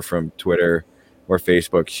remember her from Twitter or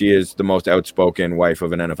Facebook. She is the most outspoken wife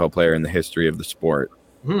of an NFL player in the history of the sport.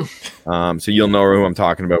 So you'll know who I'm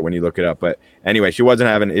talking about when you look it up. But anyway, she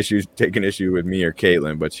wasn't taking issue with me or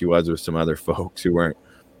Caitlin, but she was with some other folks who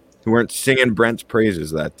weren't singing Brent's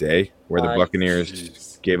praises that day, where the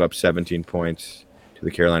Buccaneers gave up 17 points to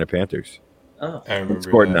the Carolina Panthers. Oh, I remember.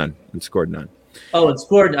 Scored none. Oh, and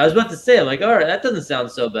scored. I was about to say, I'm like, all right, that doesn't sound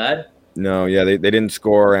so bad. No, yeah, they didn't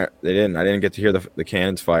score. They didn't. I didn't get to hear the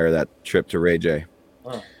cannons fire that trip to Ray J.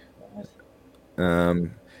 Oh.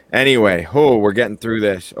 Anyway, we're getting through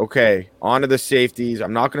this. Okay, on to the safeties.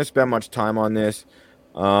 I'm not going to spend much time on this.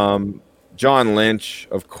 John Lynch,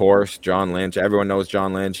 of course. John Lynch. Everyone knows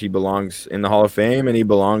John Lynch. He belongs in the Hall of Fame, and he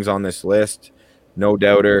belongs on this list. No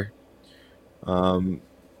doubter.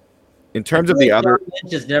 In terms of the other,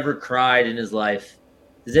 Lynch has never cried in his life.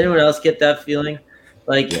 Does anyone else get that feeling?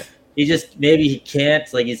 Like he just maybe he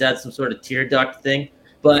can't. Like he's had some sort of tear duct thing,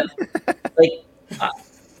 but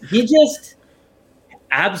he just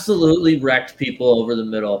absolutely wrecked people over the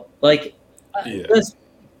middle. Like just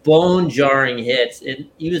bone jarring hits, and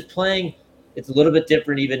he was playing. It's a little bit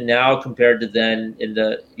different even now compared to then in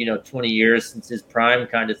the 20 years since his prime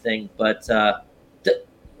kind of thing, but.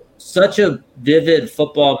 Such a vivid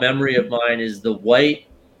football memory of mine is the white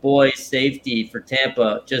boy safety for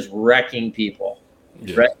Tampa just wrecking people.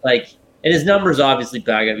 Yeah. Right? Like, and his numbers obviously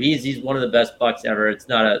back up. He's one of the best Bucks ever.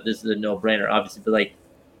 This is a no-brainer, obviously, but like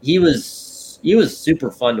he was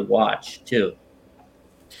super fun to watch too.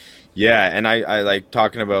 Yeah, and I like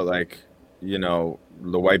talking about the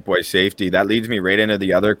white boy safety. That leads me right into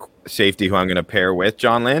the other safety who I'm going to pair with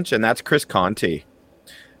John Lynch, and that's Chris Conte.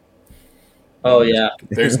 Oh, yeah.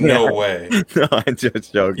 There's no way. No, I'm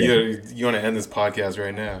just joking. You want to end this podcast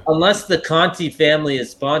right now. Unless the Conte family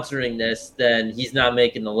is sponsoring this, then he's not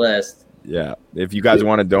making the list. Yeah. If you guys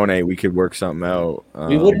want to donate, we could work something out.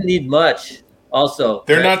 We wouldn't need much. Also,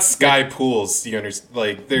 they're not Sky Pools. You understand?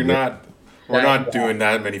 Like, they're not. We're not doing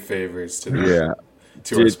that many favors to them. Yeah.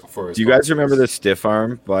 Do you guys remember the stiff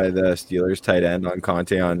arm by the Steelers tight end on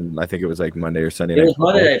Conte on, I think it was like Monday or Sunday night? It was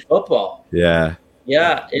Monday Night Football. Yeah.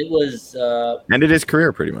 Yeah, it was. Ended his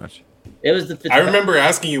career pretty much. It was the. I remember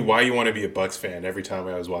asking you why you want to be a Bucs fan every time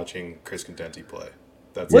I was watching Chris Contenti play.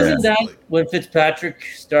 Wasn't that when Fitzpatrick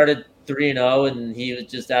started 3-0 and he was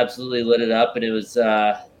just absolutely lit it up, and it was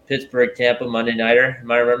Pittsburgh Tampa Monday Nighter?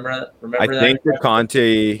 Am I remember that? I think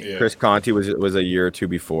Chris Conte was a year or two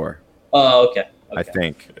before. Oh, okay. I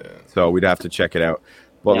think so. We'd have to check it out.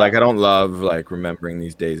 But I don't love remembering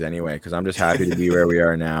these days anyway, because I'm just happy to be where we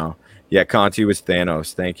are now. Yeah, Conte was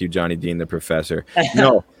Thanos. Thank you, Johnny Dean, the professor.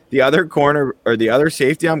 No, the other corner or the other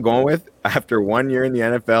safety I'm going with after 1 year in the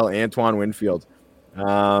NFL, Antoine Winfield.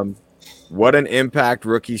 What an impact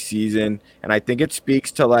rookie season. And I think it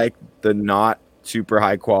speaks to the not super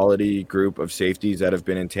high quality group of safeties that have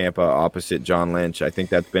been in Tampa opposite John Lynch. I think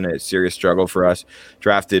that's been a serious struggle for us.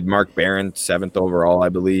 Drafted Mark Barron 7th overall, I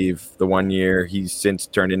believe, the 1 year. He's since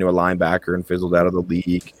turned into a linebacker and fizzled out of the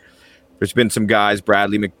league. There's been some guys,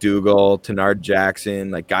 Bradley McDougall, Tenard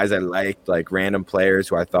Jackson, guys I liked, random players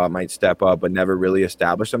who I thought might step up but never really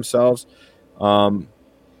established themselves.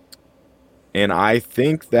 And I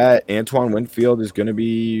think that Antoine Winfield is going to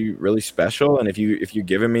be really special. And if you're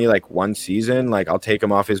giving me one season, I'll take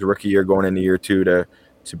him off his rookie year going into year 2 to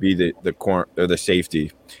be the corner or the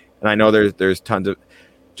safety. And I know there's tons of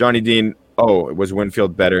Johnny Dean. Oh, was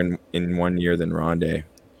Winfield better in 1 year than Rondé?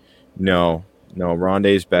 No,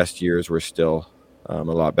 Rondé's best years were still a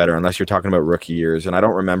lot better, unless you're talking about rookie years. And I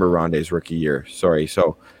don't remember Rondé's rookie year. Sorry.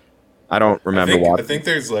 So I don't remember. I think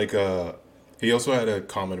there's he also had a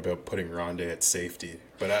comment about putting Rondé at safety,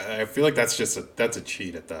 but I feel like that's a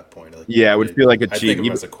cheat at that point. It would feel like a cheat. I think of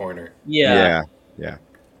him as a corner. Yeah.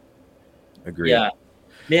 Agreed. Yeah,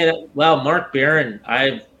 man. Wow, Mark Barron.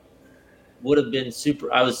 I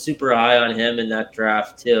was super high on him in that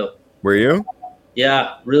draft too. Were you?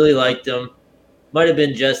 Yeah, really liked him. Might have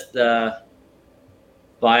been just the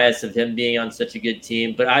bias of him being on such a good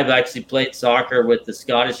team, but I've actually played soccer with the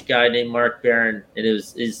Scottish guy named Mark Barron, and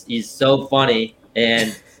he's so funny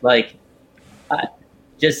and I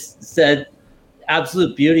just said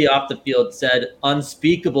absolute beauty off the field, said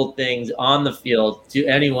unspeakable things on the field to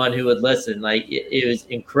anyone who would listen. It was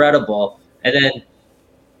incredible. And then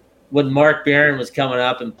when Mark Barron was coming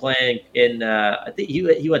up and playing in, I think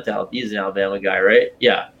he went to he's an Alabama guy, right?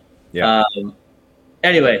 Yeah.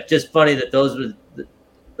 Anyway, just funny that those were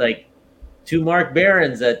two Mark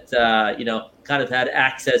Barrons that kind of had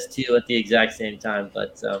access to at the exact same time.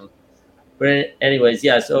 But anyways,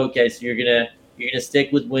 yeah. So okay, so you're gonna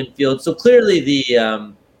stick with Winfield. So clearly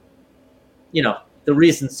the the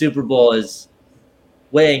recent Super Bowl is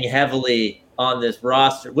weighing heavily on this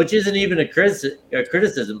roster, which isn't even a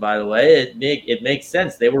criticism, by the way. It makes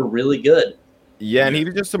sense. They were really good. Yeah, and he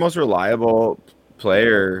was just the most reliable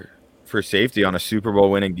player for safety on a Super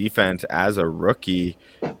Bowl winning defense as a rookie.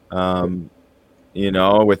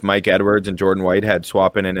 With Mike Edwards and Jordan Whitehead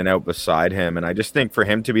swapping in and out beside him. And I just think for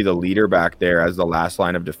him to be the leader back there as the last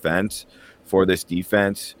line of defense for this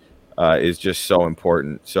defense is just so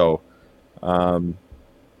important. So, no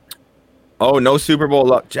Super Bowl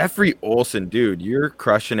luck. Jeffrey Olsen, dude, you're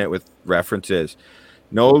crushing it with references.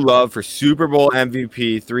 No love for Super Bowl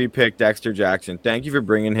MVP, 3-pick Dexter Jackson. Thank you for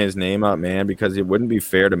bringing his name up, man, because it wouldn't be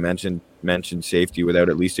fair to mention safety without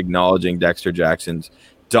at least acknowledging Dexter Jackson's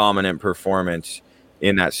dominant performance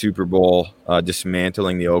in that Super Bowl,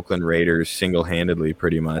 dismantling the Oakland Raiders single-handedly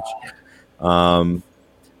pretty much.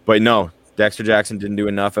 But no, Dexter Jackson didn't do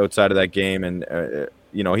enough outside of that game, and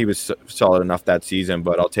he was solid enough that season,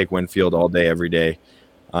 but I'll take Winfield all day, every day.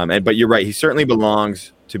 But you're right, he certainly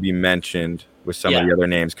belongs to be mentioned with some of the other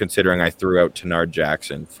names, considering I threw out Tenard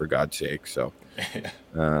Jackson, for God's sake. So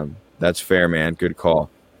that's fair, man. Good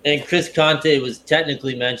call. And Chris Conte was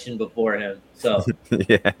technically mentioned before him. So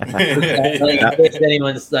yeah, if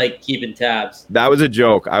anyone's keeping tabs. That was a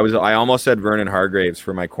joke. I almost said Vernon Hargreaves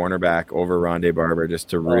for my cornerback over Rondé Barber just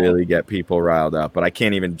to really get people riled up, but I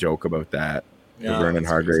can't even joke about that. The Vernon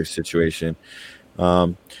Hargreaves situation.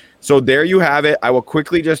 So there you have it. I will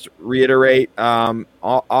quickly just reiterate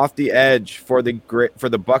off the edge for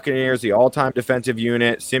the Buccaneers, the all-time defensive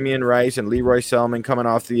unit, Simeon Rice and Leroy Selman coming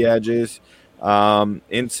off the edges.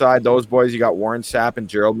 Inside those boys, you got Warren Sapp and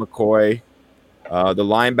Gerald McCoy. The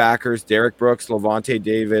linebackers, Derek Brooks, Levante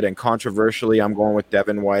David, and controversially, I'm going with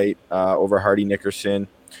Devin White over Hardy Nickerson.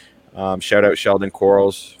 Shout out Sheldon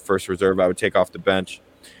Quarles, first reserve I would take off the bench.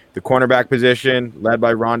 The cornerback position, led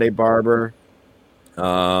by Rondé Barber.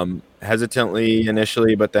 Hesitantly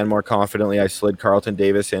initially, but then more confidently, I slid Carlton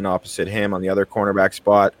Davis in opposite him on the other cornerback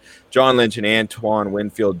spot. John Lynch and Antoine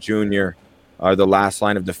Winfield Jr. are the last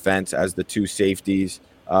line of defense as the two safeties.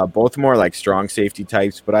 Both more like strong safety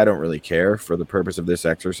types, but I don't really care for the purpose of this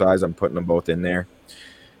exercise. I'm putting them both in there.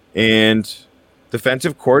 And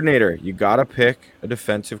defensive coordinator, you got to pick a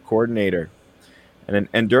defensive coordinator.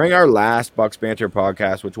 And during our last Bucks Banter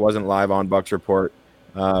podcast, which wasn't live on Bucks Report,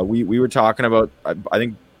 we were talking about,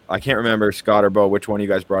 I can't remember, Scott or Bo, which one of you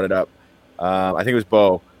guys brought it up. I think it was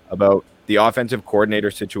Bo, about the offensive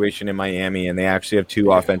coordinator situation in Miami, and they actually have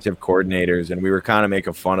two offensive coordinators, and we were kind of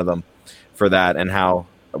making fun of them for that and how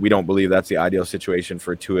we don't believe that's the ideal situation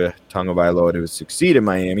for Tua Tagovailoa to succeed in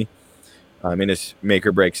Miami in his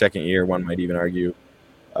make-or-break second year, one might even argue.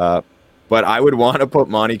 But I would want to put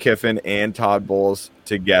Monty Kiffin and Todd Bowles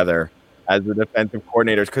together as the defensive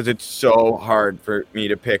coordinators because it's so hard for me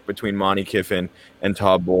to pick between Monty Kiffin and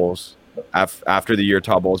Todd Bowles after the year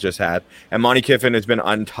Todd Bowles just had. And Monty Kiffin has been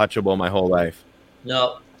untouchable my whole life.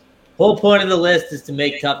 No. Whole point of the list is to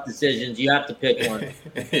make tough decisions. You have to pick one.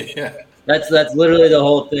 Yeah. That's literally the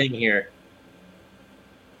whole thing here.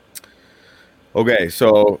 Okay,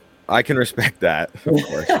 so I can respect that, of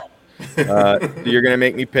course. You're going to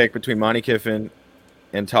make me pick between Monty Kiffin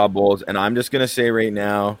and Todd Bowles, and I'm just going to say right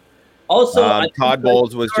now, also, Todd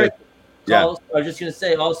Bowles was just – yeah. I was just going to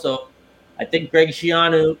say also, I think Greg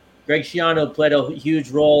Schiano played a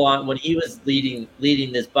huge role on when he was leading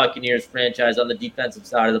this Buccaneers franchise on the defensive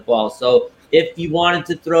side of the ball. So if you wanted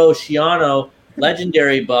to throw Schiano,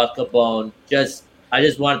 legendary Buck, a bone, I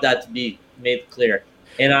just wanted that to be made clear.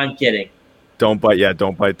 And I'm kidding. Don't bite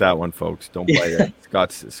that one, folks. Don't bite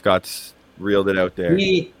it. Scott's reeled it out there.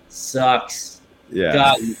 He sucks. Yeah.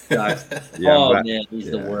 God, he sucks. Man,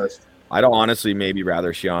 he's the worst. I'd honestly maybe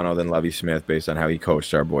rather Schiano than Lovie Smith based on how he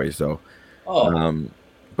coached our boys, though.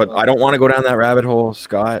 But I don't want to go down that rabbit hole,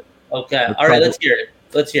 Scott. Okay. All right, let's hear it.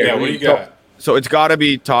 What do you got? So it's got to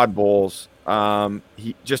be Todd Bowles.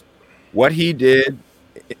 He just what he did,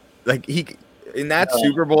 like in that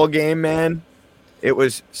Super Bowl game, man. It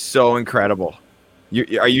was so incredible.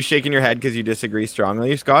 Are you shaking your head because you disagree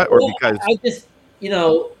strongly, Scott, or because I just,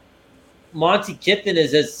 Monty Kiffin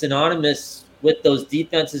is as synonymous with those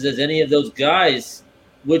defenses as any of those guys,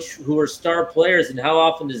 who are star players. And how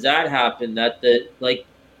often does that happen?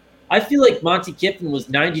 I feel like Monty Kiffin was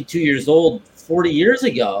 92 years old 40 years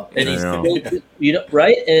ago, and he's still,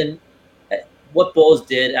 right? And what Bowles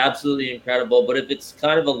did, absolutely incredible. But if it's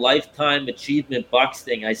kind of a lifetime achievement Bucs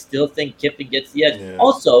thing, I still think Kiffin gets the edge. Yeah.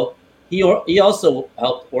 Also, he also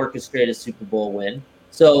helped orchestrate a Super Bowl win.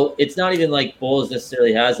 So it's not even like Bowles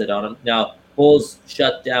necessarily has it on him. Now, Bowles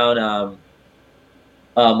shut down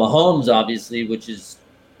Mahomes, obviously, which is,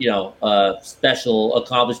 a special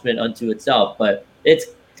accomplishment unto itself. But it's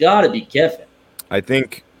got to be Kiffin. I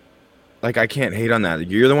think, I can't hate on that.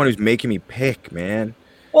 You're the one who's making me pick, man.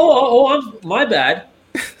 My bad.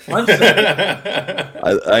 I'm sorry.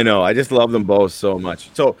 I know. I just love them both so much.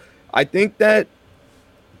 So I think that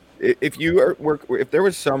if there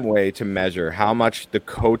was some way to measure how much the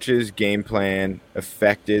coach's game plan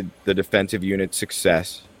affected the defensive unit's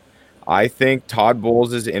success, I think Todd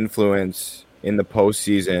Bowles' influence in the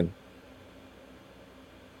postseason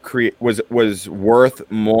was worth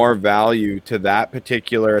more value to that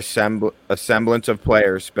particular assemblance of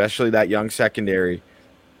players, especially that young secondary,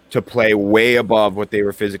 to play way above what they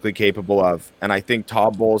were physically capable of. And I think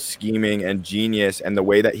Todd Bowles' scheming and genius and the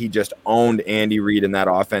way that he just owned Andy Reid in that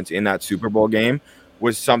offense in that Super Bowl game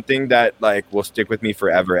was something that will stick with me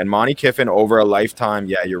forever. And Monty Kiffin over a lifetime,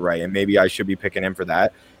 yeah, you're right. And maybe I should be picking him for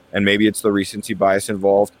that. And maybe it's the recency bias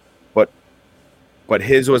involved. But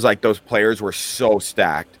his was those players were so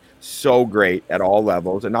stacked, so great at all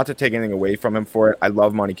levels. And not to take anything away from him for it, I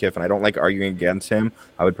love Monty Kiffin. I don't like arguing against him.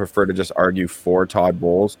 I would prefer to just argue for Todd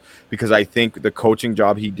Bowles because I think the coaching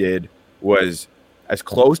job he did was as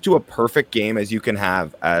close to a perfect game as you can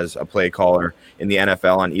have as a play caller in the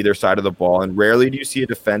NFL on either side of the ball. And rarely do you see a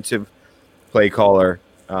defensive play caller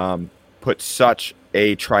put such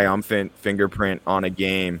a triumphant fingerprint on a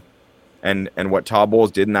game. And what Todd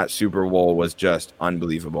Bowles did in that Super Bowl was just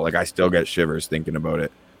unbelievable. I still get shivers thinking about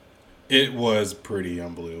it. It was pretty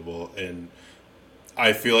unbelievable. And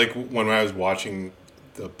I feel like when I was watching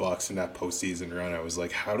the Bucs in that postseason run, I was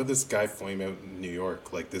like, how did this guy flame out in New York?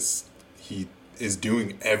 He is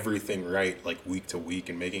doing everything right, week to week,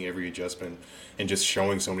 and making every adjustment and just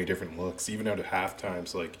showing so many different looks, even out of half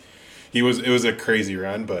times. It was a crazy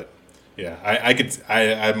run, but yeah, I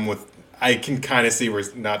can kind of see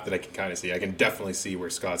I can definitely see where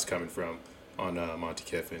Scott's coming from on Monty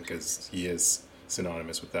Kiffin because he is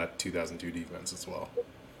synonymous with that 2002 defense as well.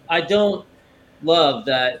 I don't love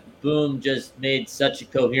that Boom just made such a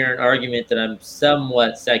coherent argument that I'm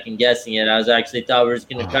somewhat second guessing it. I was actually thought we were just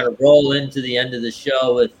going to kind of roll into the end of the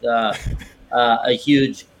show with a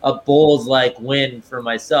Bulls like win for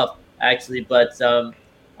myself, actually. But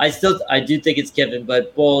I do think it's Kiffin,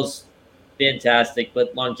 but Bulls fantastic,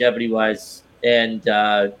 but longevity wise and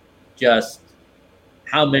just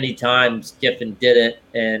how many times Kiffin did it,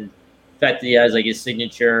 and the fact that he has like his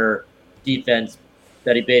signature defense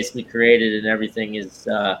that he basically created and everything is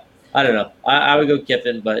I don't know. I would go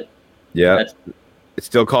Kiffin, but yeah, it's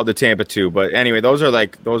still called the Tampa 2. But anyway, those are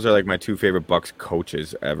like my two favorite Bucks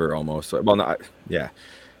coaches ever, almost. Well, not yeah.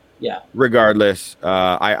 Regardless,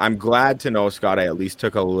 I'm glad to know, Scott, I at least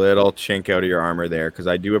took a little chink out of your armor there, because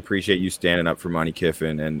I do appreciate you standing up for Monty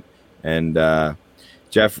Kiffin and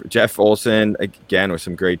Jeff Olson again with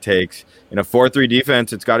some great takes. In a 4-3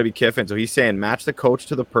 defense, it's got to be Kiffin. So he's saying match the coach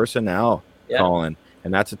to the personnel, Colin,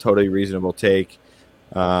 and that's a totally reasonable take.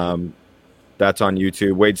 That's on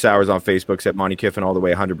YouTube. Wade Sowers on Facebook said Monty Kiffin all the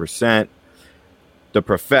way 100%. The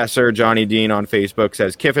Professor, Johnny Dean on Facebook,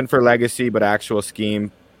 says Kiffin for legacy, but actual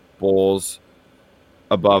scheme, Bulls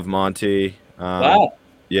above Monty. Wow.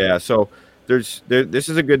 Yeah, so this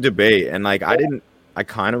is a good debate, and like I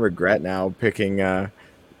kind of regret now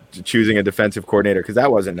choosing a defensive coordinator, because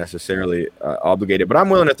that wasn't necessarily obligated, but I'm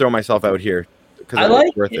willing to throw myself out here because I like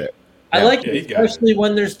it's worth it. I like it, especially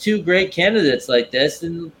when there's two great candidates like this,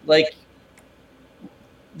 and like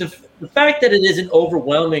the fact that it isn't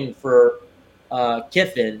overwhelming for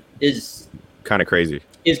Kiffin is kind of crazy.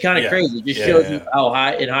 Is kind of crazy. It just shows you how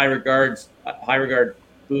high regard,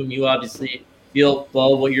 Boom, you obviously feel,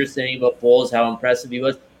 Bo, what you're saying about Bulls, how impressive he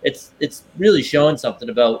was. It's really showing something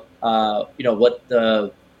about what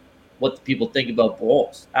the people think about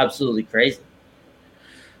Bulls. Absolutely crazy.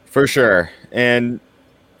 For sure. And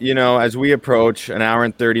as we approach an hour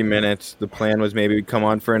and 30 minutes, the plan was maybe we'd come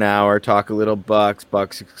on for an hour, talk a little Bucks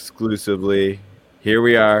exclusively. Here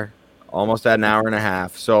we are, almost at an hour and a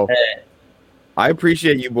half. So I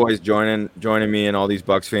appreciate you boys joining me and all these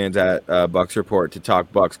Bucks fans at Bucks Report to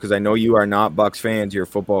talk Bucks, because I know you are not Bucks fans, you're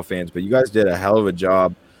football fans, but you guys did a hell of a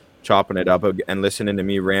job chopping it up and listening to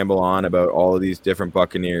me ramble on about all of these different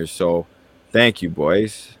Buccaneers. So thank you,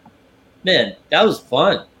 boys. Man, that was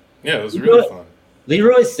fun. Yeah, it was really fun.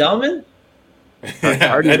 Leroy Selman?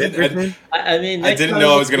 I didn't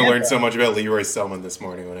know I was going to learn so much about Leroy Selman this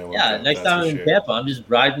morning when I went. Yeah, next time I'm in Tampa, I'm just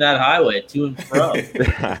riding that highway to and fro.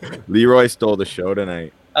 Leroy stole the show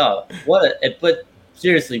tonight. Oh, but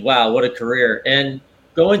seriously, wow, what a career. And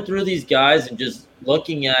going through these guys and just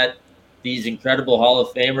looking at these incredible Hall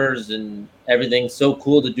of Famers and everything, so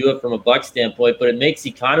cool to do it from a Bucs standpoint, but it makes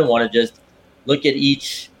you kind of want to just look at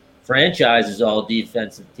each franchise's all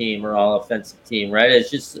defensive team or all offensive team, right?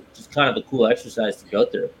 It's just kind of a cool exercise to go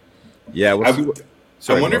through. Yeah.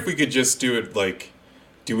 I wonder if we could just do it like,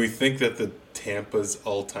 do we think that the Tampa's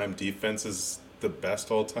all-time defense is the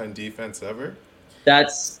best all-time defense ever?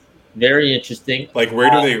 That's very interesting. Like,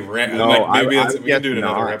 where do they rank? No, like, maybe we can do it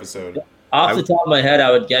another episode. Off the top of my head,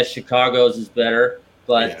 I would guess Chicago's is better,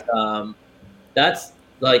 but that's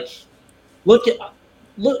like, look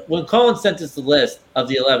when Colin sent us the list of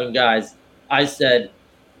the 11 guys, I said,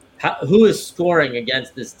 who is scoring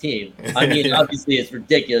against this team? I mean, obviously it's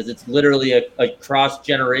ridiculous. It's literally a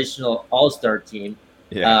cross-generational all-star team.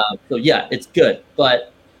 Yeah. It's good,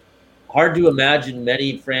 but hard to imagine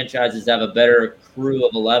many franchises have a better crew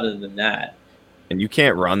of 11 than that. And you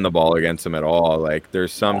can't run the ball against them at all. Like,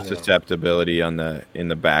 there's some susceptibility in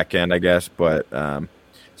the back end, I guess. But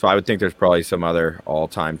so I would think there's probably some other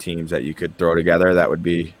all-time teams that you could throw together that would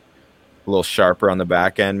be a little sharper on the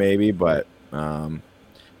back end, maybe. But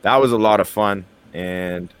that was a lot of fun.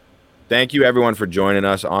 And thank you, everyone, for joining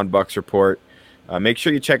us on Bucks Report. Make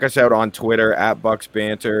sure you check us out on Twitter at Bucks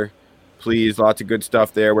Banter. Please, lots of good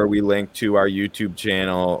stuff there where we link to our YouTube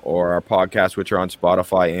channel or our podcast, which are on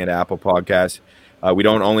Spotify and Apple Podcasts. We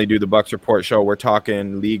don't only do the Bucks Report show. We're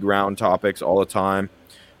talking league round topics all the time.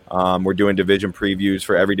 We're doing division previews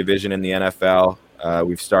for every division in the NFL.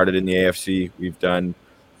 We've started in the AFC. We've done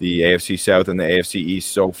the AFC South and the AFC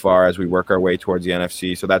East so far as we work our way towards the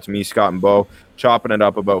NFC. So that's me, Scott, and Bo, chopping it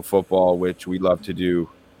up about football, which we love to do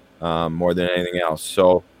more than anything else.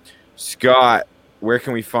 So, Scott, where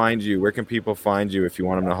can we find you? Where can people find you if you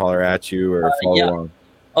want them to holler at you or follow along?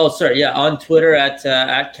 Oh, sorry. Yeah, on Twitter at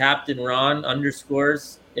Captain Ron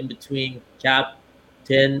 _ in between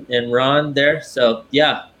Captain and Ron there. So,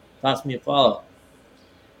 yeah, toss me a follow.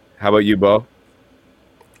 How about you, Bo?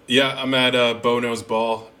 Yeah, I'm at Bo Knows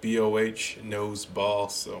Ball, BOH Knows Ball.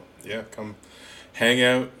 So, yeah, come hang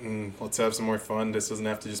out and let's have some more fun. This doesn't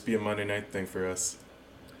have to just be a Monday night thing for us.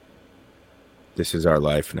 This is our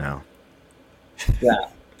life now. Yeah.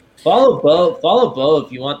 Follow Bo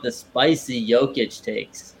if you want the spicy Jokic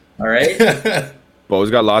takes. All right. Bo's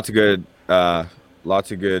got lots of good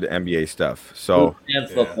NBA stuff. So and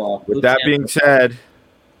football. With that being said,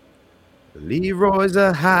 Leroy's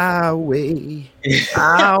a highway.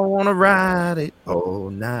 I wanna ride it all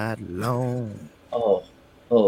night long. Oh.